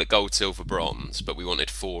going to call it gold, silver, bronze, but we wanted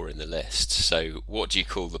 4 in the list. So what do you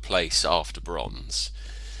call the place after bronze?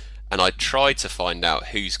 And I tried to find out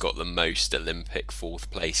who's got the most Olympic 4th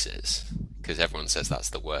places, because everyone says that's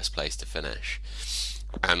the worst place to finish.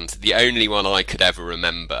 And the only one I could ever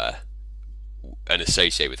remember and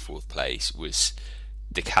associate with 4th place was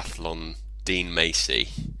decathlon Dean Macy,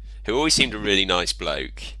 who always seemed a really nice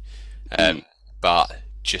bloke, but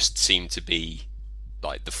just seemed to be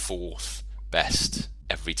like the 4th best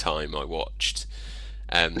every time I watched.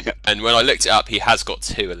 And when I looked it up, he has got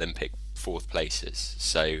 2 Olympic 4th places.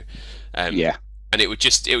 So and it would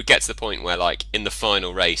get to the point where, like, in the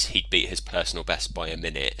final race he'd beat his personal best by a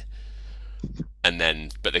minute,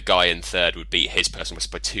 but the guy in 3rd would beat his personal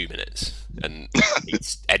best by 2 minutes, and he'd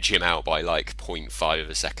edge him out by like 0.5 of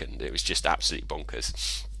a second. It was just absolutely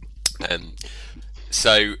bonkers.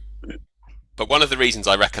 But one of the reasons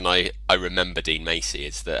I reckon I remember Dean Macy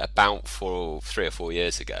is that about 3 or 4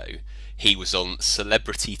 years ago, he was on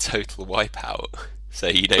Celebrity Total Wipeout. So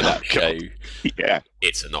you know that show? Yeah.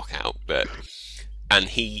 It's a knockout, and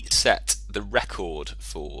he set the record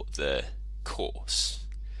for the course.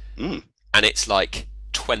 And it's like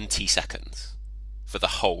 20 seconds for the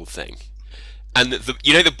whole thing. And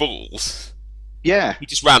the balls? Yeah. He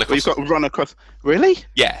just ran across. Well, you've got to run across. Really?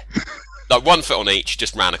 Yeah. Like 1 foot on each,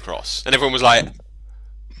 just ran across. And everyone was like,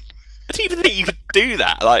 I didn't even think you could do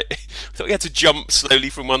that. Like, I thought you had to jump slowly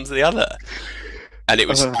from one to the other. And it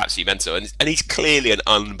was absolutely mental. And he's clearly an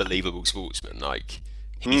unbelievable sportsman. Like,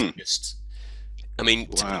 he's just, I mean,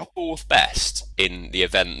 to be 4th best in the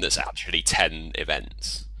event that's actually 10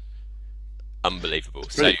 events. Unbelievable.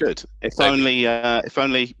 Really good. If only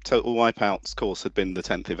Total Wipeout's course had been the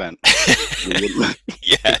 10th event.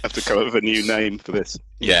 Yeah. Have to come up with a new name for this.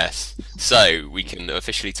 Yes. So we can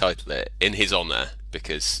officially title it in his honour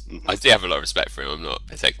because I do have a lot of respect for him. I'm not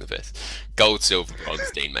taking the piss. Gold, silver,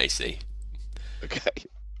 bronze, Dean Macy. Okay,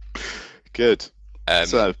 good. Um,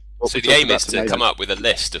 So, what so we're the talking aim about is to today come then? up with a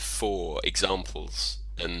list of 4 examples,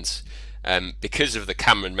 and because of the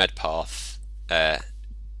Cameron Redpath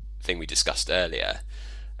thing we discussed earlier,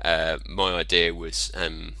 my idea was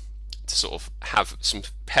to sort of have some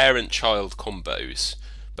parent-child combos,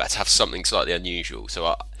 but to have something slightly unusual.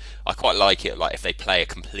 So I quite like it, like if they play a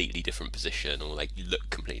completely different position or they look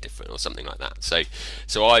completely different or something like that. So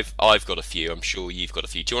I've got a few. I'm sure you've got a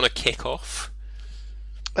few. Do you want to kick off?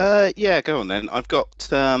 Yeah, go on then. I've got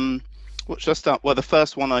what should I start? Well, the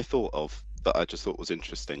first one I thought of that I just thought was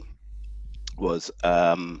interesting was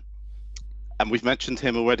and we've mentioned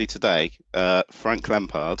him already today, Frank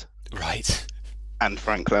Lampard Right. and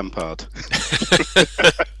Frank Lampard.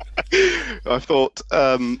 I thought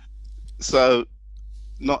so.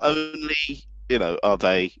 Not only are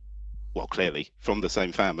they well clearly from the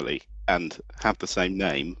same family and have the same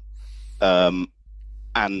name,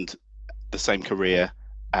 and the same career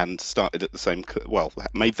and started at the same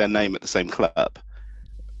made their name at the same club,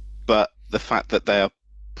 but the fact that they are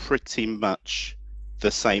pretty much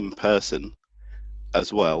the same person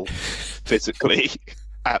as well physically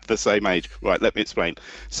at the same age. Right, let me explain.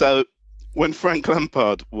 So when Frank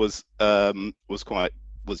Lampard was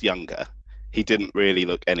younger, he didn't really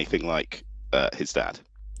look anything like his dad,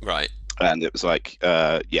 Right. and it was like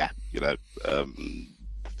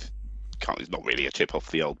he's not really a chip off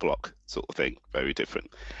the old block sort of thing, very different.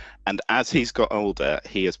 And as he's got older,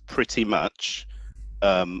 he has pretty much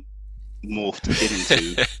morphed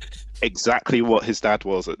into exactly what his dad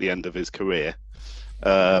was at the end of his career.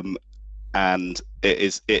 And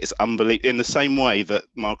it's unbelievable. In the same way that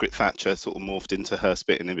Margaret Thatcher sort of morphed into her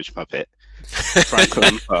spitting image puppet, Frank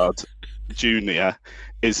Lampard Jr.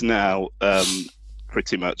 is now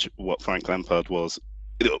pretty much what Frank Lampard was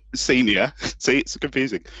senior. See, it's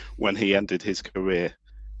confusing, when he ended his career.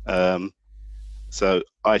 So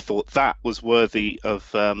I thought that was worthy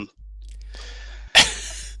of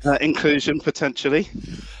inclusion potentially.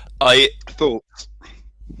 I thought,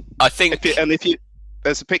 think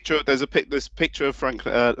there's a picture of Frank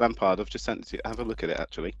Lampard. I've just sent it to you. Have a look at it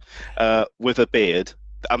actually, with a beard.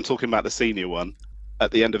 I'm talking about the senior one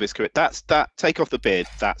at the end of his career. Take off the beard.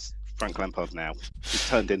 That's Frank Lampard now. He's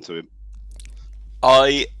turned into him.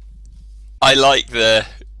 I like to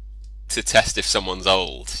test if someone's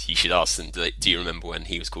old. You should ask them, do you remember when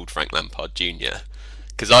he was called Frank Lampard Jr.?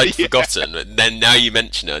 Because I'd forgotten, and then now you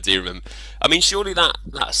mention it, I do remember. I mean, surely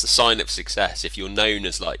that's the sign of success if you're known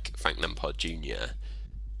as like Frank Lampard Jr.,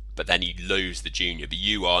 but then you lose the junior, but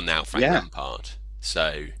you are now Frank Lampard.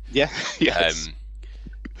 So yes.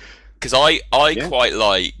 Because I quite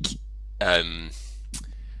like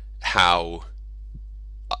how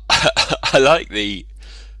I like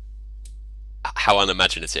how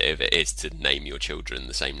unimaginative it is to name your children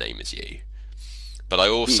the same name as you. But I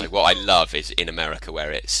also what I love is in America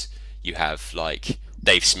where you have like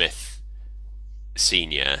Dave Smith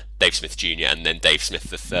Senior, Dave Smith Junior, and then Dave Smith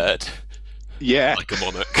the Third. Yeah, like a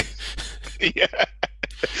monarch. Yeah.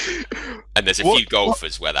 And there's a few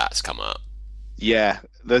golfers where that's come up. Yeah,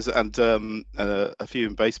 there's a few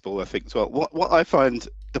in baseball I think as well. What I find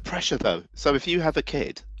the pressure though. So if you have a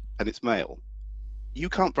kid and it's male, you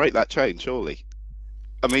can't break that chain, surely.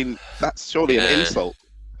 I mean, that's surely an insult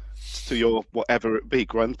to your whatever it be,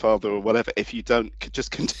 grandfather or whatever, if you don't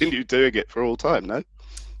just continue doing it for all time, no?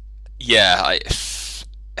 Yeah, right?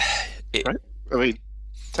 I mean,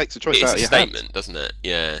 takes a choice out of your hands. It's a statement, doesn't it?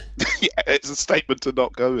 Yeah. Yeah, it's a statement to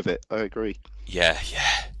not go with it. I agree. Yeah.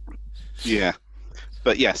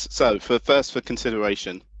 But yes, so for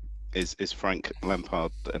consideration is Frank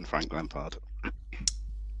Lampard and Frank Lampard.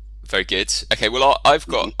 Very good. Okay, well I've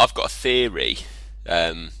got a theory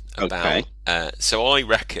about. So I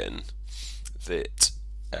reckon that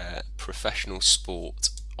professional sport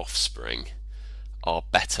offspring are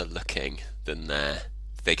better looking than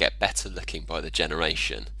they get better looking by the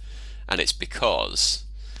generation, and it's because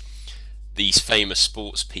these famous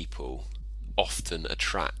sports people often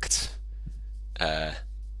attract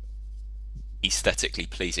aesthetically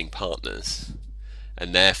pleasing partners,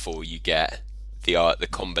 and therefore you get the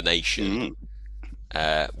combination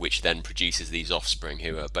which then produces these offspring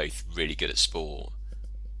who are both really good at sport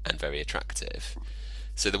and very attractive.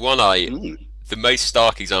 So the most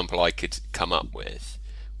stark example I could come up with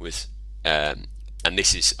was and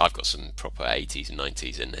this is, I've got some proper 80s and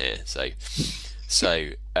 90s in here, so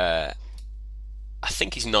I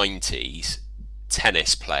think he's 90s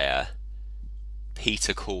tennis player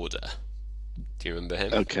Peter Corder. Do you remember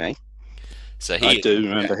him? Okay, So I he, do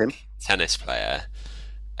remember him. tennis player,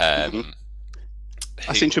 Hmm. um, I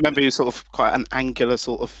who, seem to remember you sort of quite an angular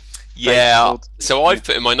sort of face yeah. towards. So I've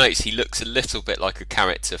put in my notes, he looks a little bit like a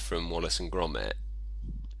character from Wallace and Gromit.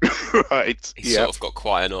 Right. He's Yeah. sort of got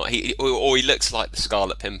quite an odd, or he looks like the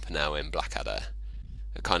Scarlet Pimpernel in Blackadder.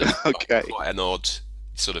 A kind of Okay. quite an odd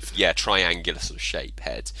sort of triangular sort of shape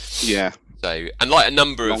head. Yeah. So, and like a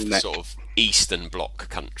number of Long neck. sort of Eastern Bloc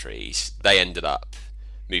countries, they ended up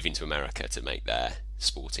moving to America to make their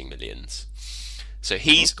sporting millions. So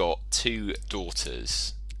he's got two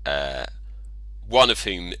daughters, one of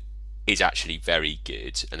whom is actually very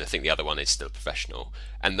good, and I think the other one is still professional,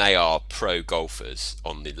 and they are pro golfers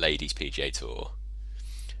on the Ladies PGA Tour.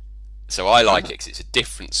 So I like it because it's a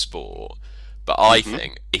different sport, but I Hmm.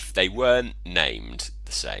 think if they weren't named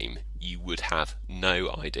the same, you would have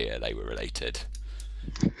no idea they were related.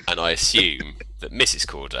 And I assume that Mrs.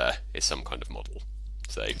 Corder is some kind of model.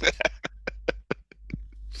 So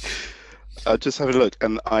I'll just have a look,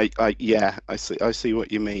 and yeah, I see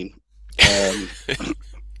what you mean. Um,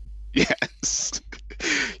 yes,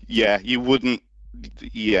 yeah, you wouldn't,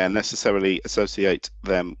 yeah, necessarily associate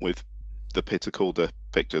them with the Peter Calder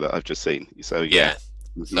picture that I've just seen. So yeah.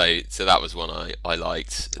 yeah, Mhm. so that was one I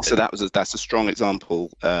liked. So that's a strong example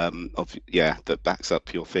of that backs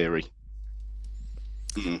up your theory.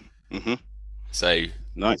 Mm-hmm. So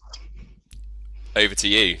Nice. over to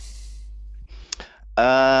you.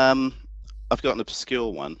 I've got an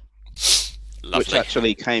obscure one, which Lovely.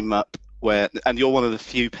 actually came up and you're one of the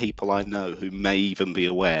few people I know who may even be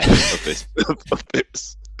aware of this, of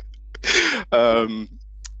this,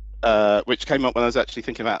 which came up when I was actually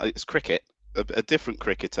thinking about it's cricket, a different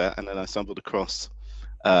cricketer, and then I stumbled across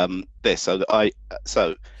this. The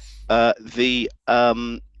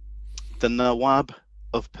Nawab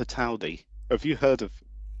of Pataudi. Have you heard of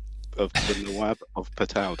the Nawab of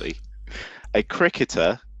Pataudi? A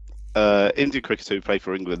cricketer, Indian cricketer who played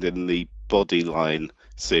for England in the Bodyline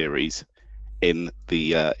series in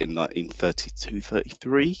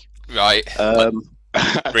 1932-33. Right.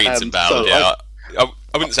 Ringing some and bells. so Yeah. I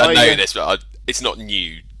wouldn't say I know I this, but it's not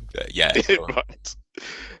new. Yeah. Go on. right.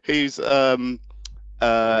 He's so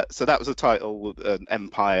that was a title, an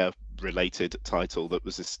empire-related title that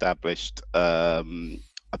was established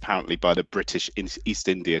apparently by the British East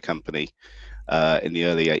India Company in the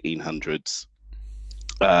early 1800s.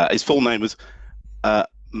 His full name was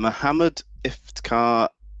Muhammad Iftikhar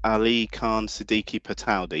Ali Khan Siddiqui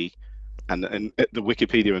Pataudi, and the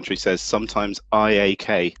Wikipedia entry says sometimes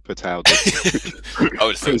IAK Pataudi. I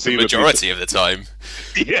would think the majority of the time.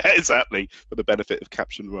 Yeah, exactly. For the benefit of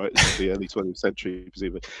caption writers of the early 20th century,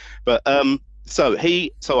 presumably. But so I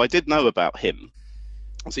did know about him.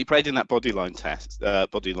 So he played in that Bodyline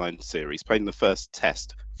series, played in the first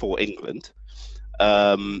test for England,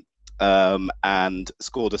 and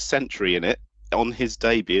scored a century in it on his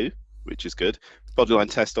debut, which is good. Bodyline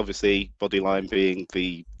test, obviously, Bodyline being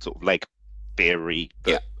the sort of leg theory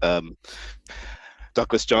that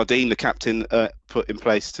Douglas Jardine, the captain, put in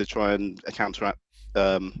place to try and counteract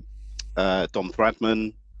Don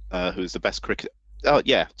Bradman, who's the best cricketer. Oh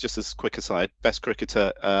yeah, just as a quick aside, best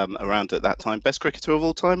cricketer around at that time. Best cricketer of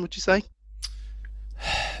all time, would you say?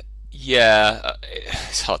 Yeah,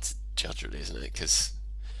 it's hard to judge, really, isn't it? Because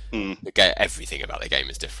Mm, everything about the game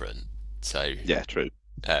is different. So, yeah, true.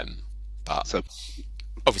 but So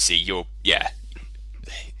obviously, the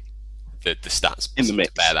stats in the seem to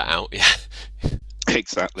mix. bear that out. Yeah.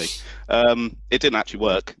 Exactly. It didn't actually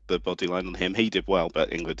work, the Bodyline on him. He did well,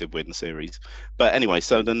 but England did win the series. But anyway,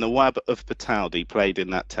 so the Nawab of Pataudi played in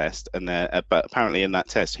that test, and but apparently in that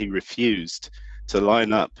test he refused to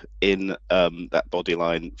line up in that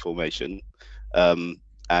Bodyline formation,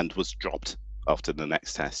 and was dropped after the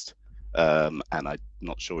next test. And I'm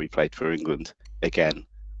not sure he played for England again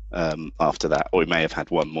after that, or he may have had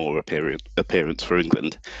one more appearance for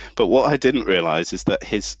England. But what I didn't realise is that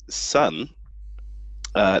his son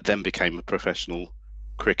then became a professional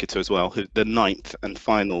cricketer as well, the ninth and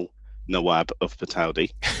final Nawab of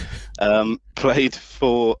Pataudi. Played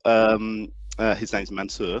for, his name's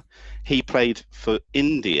Mansoor. He played for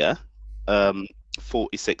India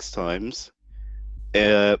 46 times,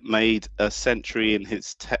 made a century in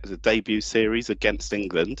his debut series against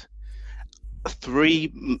England,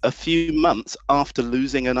 a few months after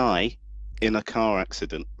losing an eye in a car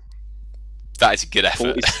accident. That is a good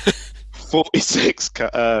effort. 46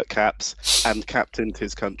 caps and captained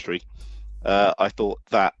his country. I thought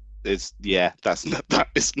that isn't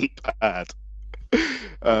bad.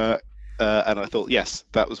 And I thought, yes,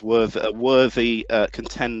 that was a worthy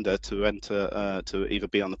contender to enter to either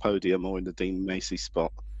be on the podium or in the Dean Macy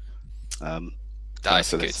spot. That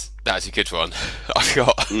is a good. this. That is a good one. I've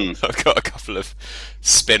got Mm. I've got a couple of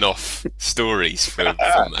spin-off stories from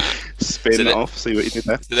that. Spin off. See what you did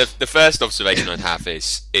there. So the first observation I'd have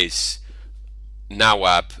is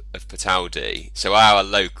Nawab of Pataudi. So our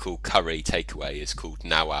local curry takeaway is called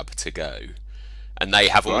Nawab to go, and they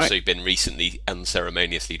have also Right. been recently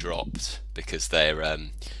unceremoniously dropped because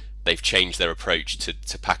they've changed their approach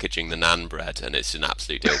to packaging the naan bread, and it's an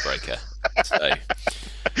absolute deal breaker. So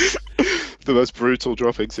The most brutal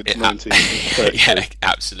dropping since yeah, 1932. yeah,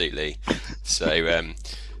 absolutely. So,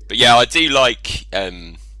 but yeah, I do like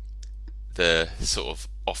the sort of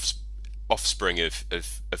offspring of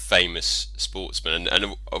famous sportsmen,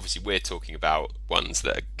 and obviously we're talking about ones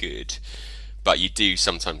that are good, but you do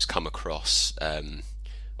sometimes come across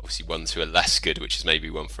obviously ones who are less good, which is maybe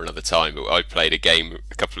one for another time. But I played a game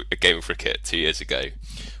of cricket 2 years ago.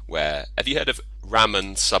 Where have you heard of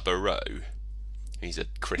Raman Subbarao? He's a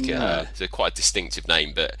cricketer. No. It's quite a distinctive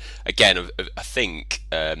name, but again, I think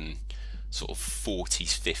sort of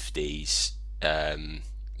 40s, 50s,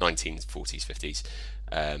 1940s,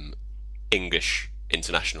 50s, English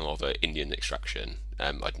international of Indian extraction.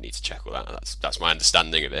 I'd need to check all that. That's my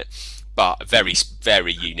understanding of it. But a very,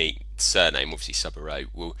 very unique surname, obviously Subbarao.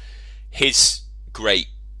 Well, his great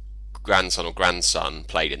grandson or grandson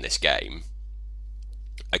played in this game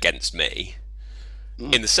against me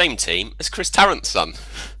in the same team as Chris Tarrant's son.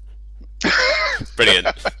 Brilliant.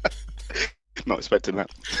 Not expecting that.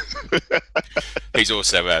 Who's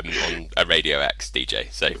also on a Radio X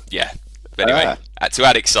DJ. So yeah. But anyway, Ah. to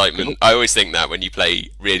add excitement, I always think that when you play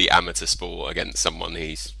really amateur sport against someone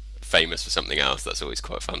who's famous for something else, that's always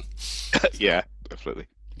quite fun. Yeah, definitely.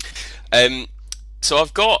 So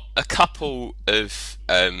I've got a couple of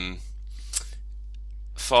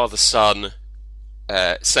father-son,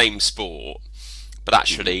 same sport, but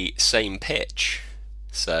actually same pitch.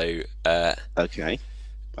 So Okay.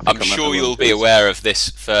 I'm sure you'll be aware of this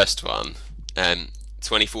first one.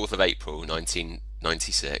 24th of April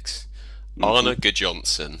 1996. Arne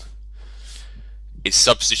Gudjohnsen is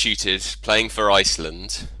substituted playing for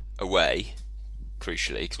Iceland away,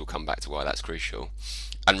 crucially, because we'll come back to why that's crucial,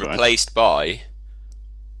 and Right. replaced by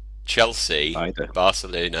Chelsea, Ida.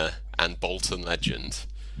 Barcelona, and Bolton legend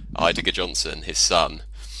Ida Gudjohnsen, his son.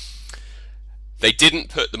 They didn't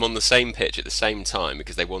put them on the same pitch at the same time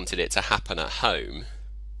because they wanted it to happen at home.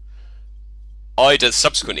 Ida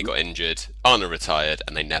subsequently got injured, Arne retired,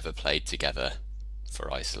 and they never played together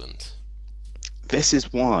for Iceland. This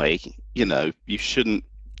is why, you shouldn't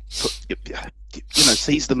put,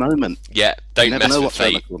 seize the moment. Yeah, You don't never mess know with what's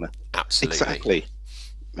around the fate. corner. Absolutely. Exactly.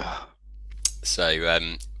 So,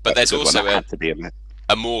 but there's Good one. also That had to be in there.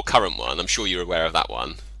 a more current one. I'm sure you're aware of that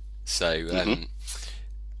one. So,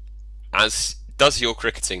 as does your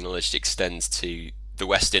cricketing knowledge extend to the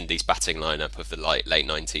West Indies batting lineup of the late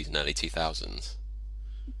 90s and early 2000s?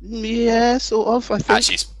 Yeah, sort of, I think.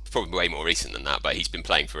 Actually, it's probably way more recent than that, but he's been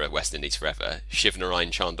playing for West Indies forever.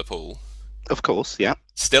 Shivnarine Chanderpaul, Of course, yeah.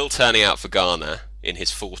 still turning out for Ghana in his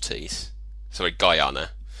 40s. Sorry, Guyana.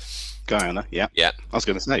 Guyana, yeah. Yeah, I was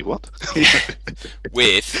going to say, what?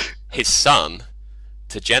 with his son,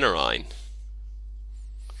 Tagenarine,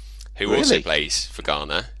 who also Really? plays for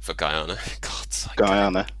Guyana. God's sake.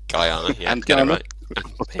 Guyana. Guyana, yeah, And get it Ghana. right.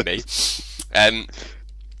 Maybe.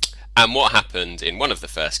 And what happened in one of the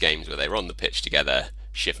first games where they were on the pitch together,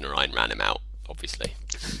 Shivnarine ran him out, obviously.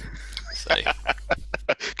 So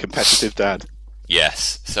Competitive dad.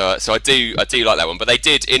 yes, so I do like that one. But they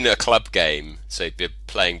did in a club game, so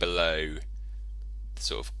playing below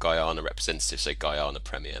sort of Guyana representative, so Guyana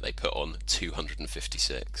Premier, they put on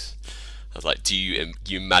 256. I was like, do you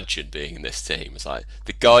imagine being in this team? It's like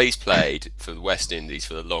the guy's played for the West Indies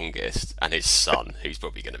for the longest, and his son, who's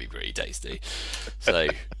probably going to be pretty tasty. So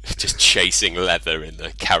just chasing leather in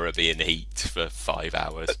the Caribbean heat for 5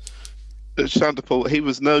 hours. Chanderpaul, he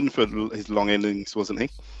was known for his long innings, wasn't he?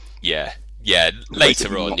 Yeah, later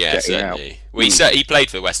Basically on, not yeah, getting certainly. out. Well, he played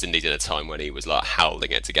for the West Indies at a time when he was like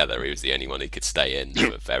howling it together. He was the only one who could stay in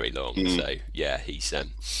for very long. So yeah, he's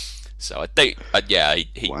so I think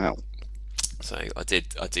he Wow, so I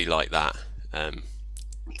do like that.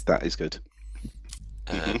 that is good.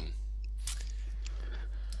 Um,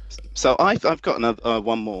 So I've got another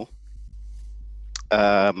one more,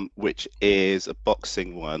 which is a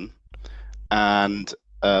boxing one, and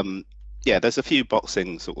there's a few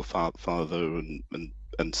boxing sort of father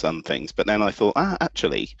and son things, but then I thought,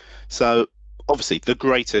 actually, so obviously the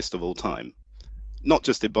greatest of all time, not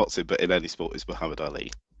just in boxing but in any sport, is Muhammad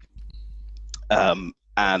Ali.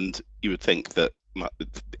 And you would think that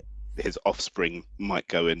his offspring might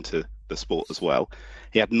go into the sport as well.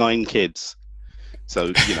 He had 9 kids.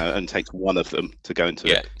 So, and takes one of them to go into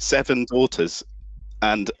Yeah. it. 7 daughters.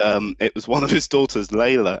 And it was one of his daughters,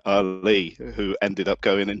 Layla Ali, who ended up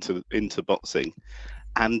going into boxing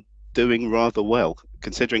and doing rather well,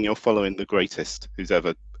 considering you're following the greatest who's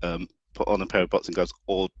ever put on a pair of boxing gloves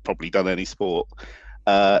or probably done any sport.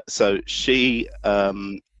 So she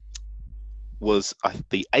was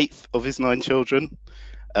the 8th of his 9 children.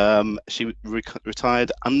 She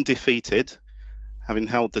retired undefeated, having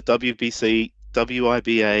held the WBC,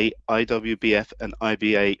 WIBA, IWBF, and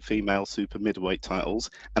IBA female super middleweight titles,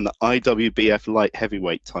 and the IWBF light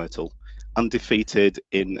heavyweight title, undefeated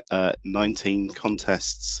in 19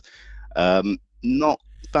 contests. Not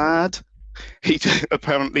bad. He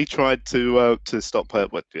apparently tried to stop her.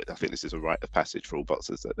 But I think this is a rite of passage for all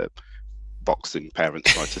boxers, that their boxing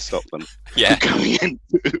parents tried to stop them Yeah. going in.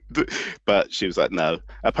 But she was like, no.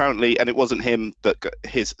 Apparently, and it wasn't him that got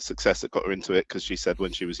his success that got her into it, because she said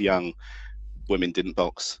when she was young, women didn't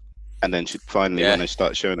box. And then she finally, when they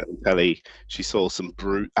started showing it on telly, she saw some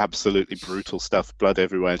absolutely brutal stuff, blood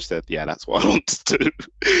everywhere. And she said, "Yeah, that's what I want to do."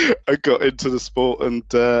 I got into the sport and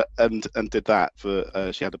did that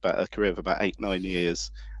for. She had a career of about 8-9 years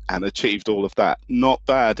and achieved all of that. Not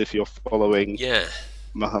bad if you're following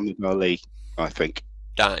Muhammad Ali, I think.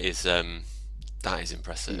 That is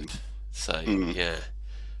impressive. So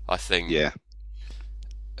I think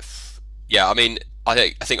I mean, I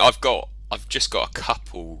think I've just got a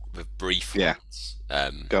couple of brief ones.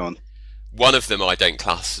 Go on. One of them I don't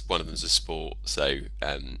class. One of them's a sport. So,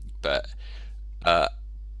 but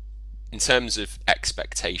in terms of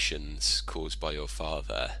expectations caused by your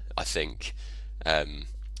father, I think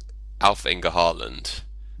Alf Inge Haaland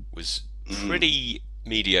was pretty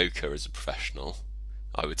mediocre as a professional,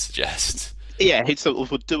 I would suggest. Yeah, he sort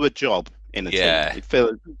of would do a job in a team. He'd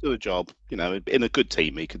do a job, in a good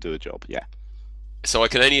team he could do a job, So I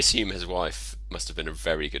can only assume his wife must have been a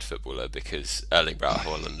very good footballer, because Erling Braut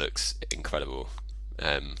Haaland looks incredible.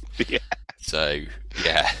 So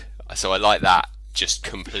I like that, just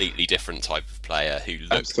completely different type of player who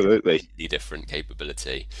looks completely different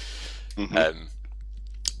capability.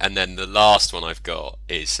 And then the last one I've got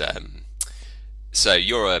is so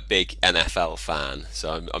you're a big NFL fan,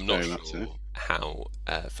 so I'm not sure how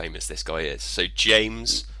famous this guy is. So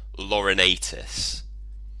James Laurinaitis.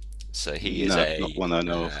 So he is a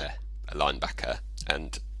linebacker,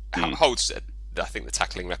 and holds, I think, the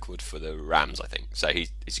tackling record for the Rams, I think. So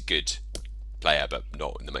he's a good player, but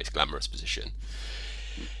not in the most glamorous position.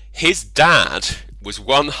 His dad was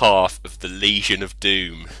one half of the Legion of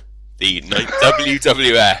Doom, the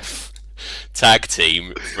WWF tag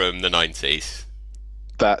team from the 90s.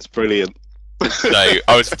 That's brilliant. So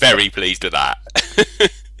I was very pleased with that.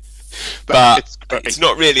 But it's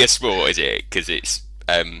not really a sport, is it? Because it's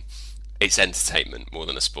entertainment more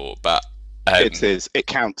than a sport. But it is. It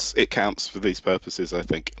counts. It counts for these purposes, I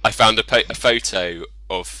think. I found a photo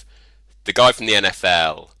of the guy from the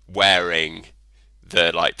NFL wearing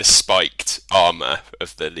the spiked armor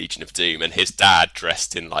of the Legion of Doom, and his dad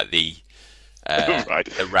dressed in the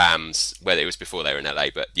the Rams, where it was before they were in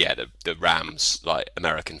LA, but the Rams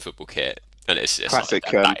American football kit, and it's classic.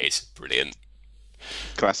 That is brilliant.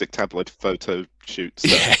 Classic tabloid photo shoots.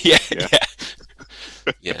 Yeah.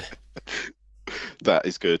 That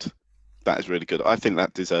is good. That is really good. I think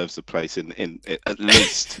that deserves a place in at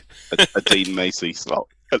least a Dean Macy slot.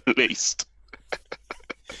 At least.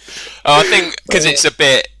 I think because it's a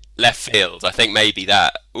bit left field. I think maybe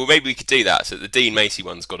we could do that. So the Dean Macy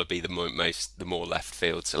one's got to be the more left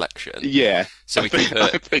field selection. Yeah. So we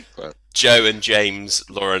can put Joe and James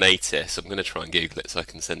Laurinaitis. I'm going to try and Google it so I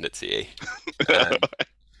can send it to you.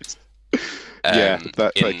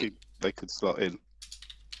 They could slot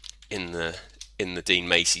in the Dean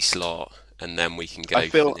Macy slot, and then we can go. I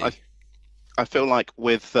feel like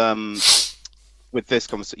with this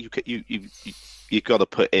conversation, you've got to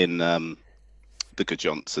put in the Good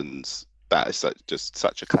Johnsons. That is just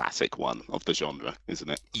such a classic one of the genre, isn't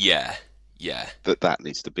it? Yeah. That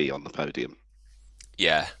needs to be on the podium.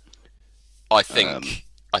 Yeah, I think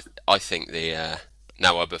I think the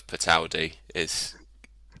Nawab of Pataudi it's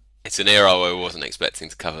an era I wasn't expecting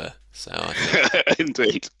to cover. So I think,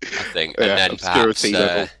 indeed, I think, and then perhaps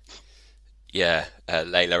Layla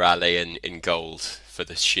Ali in gold for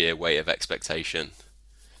the sheer weight of expectation.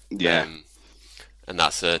 Yeah, and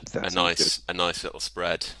that's a nice little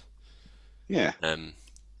spread. Yeah, and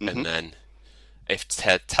then if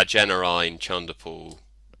Tajenarine Chanderpaul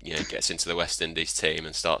gets into the West Indies team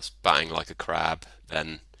and starts batting like a crab,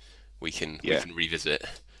 then we can revisit.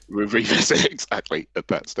 Revisit exactly at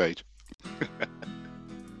that stage.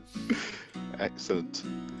 Excellent.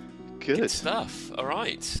 Good stuff. All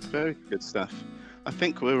right. Very good stuff. I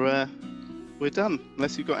think we're done.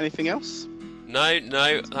 Unless you've got anything else. No,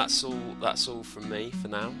 that's all from me for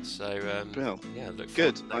now. So Well, yeah, look forward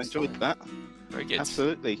good. to I next enjoyed time. that. Very good.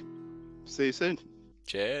 Absolutely. See you soon.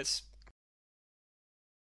 Cheers.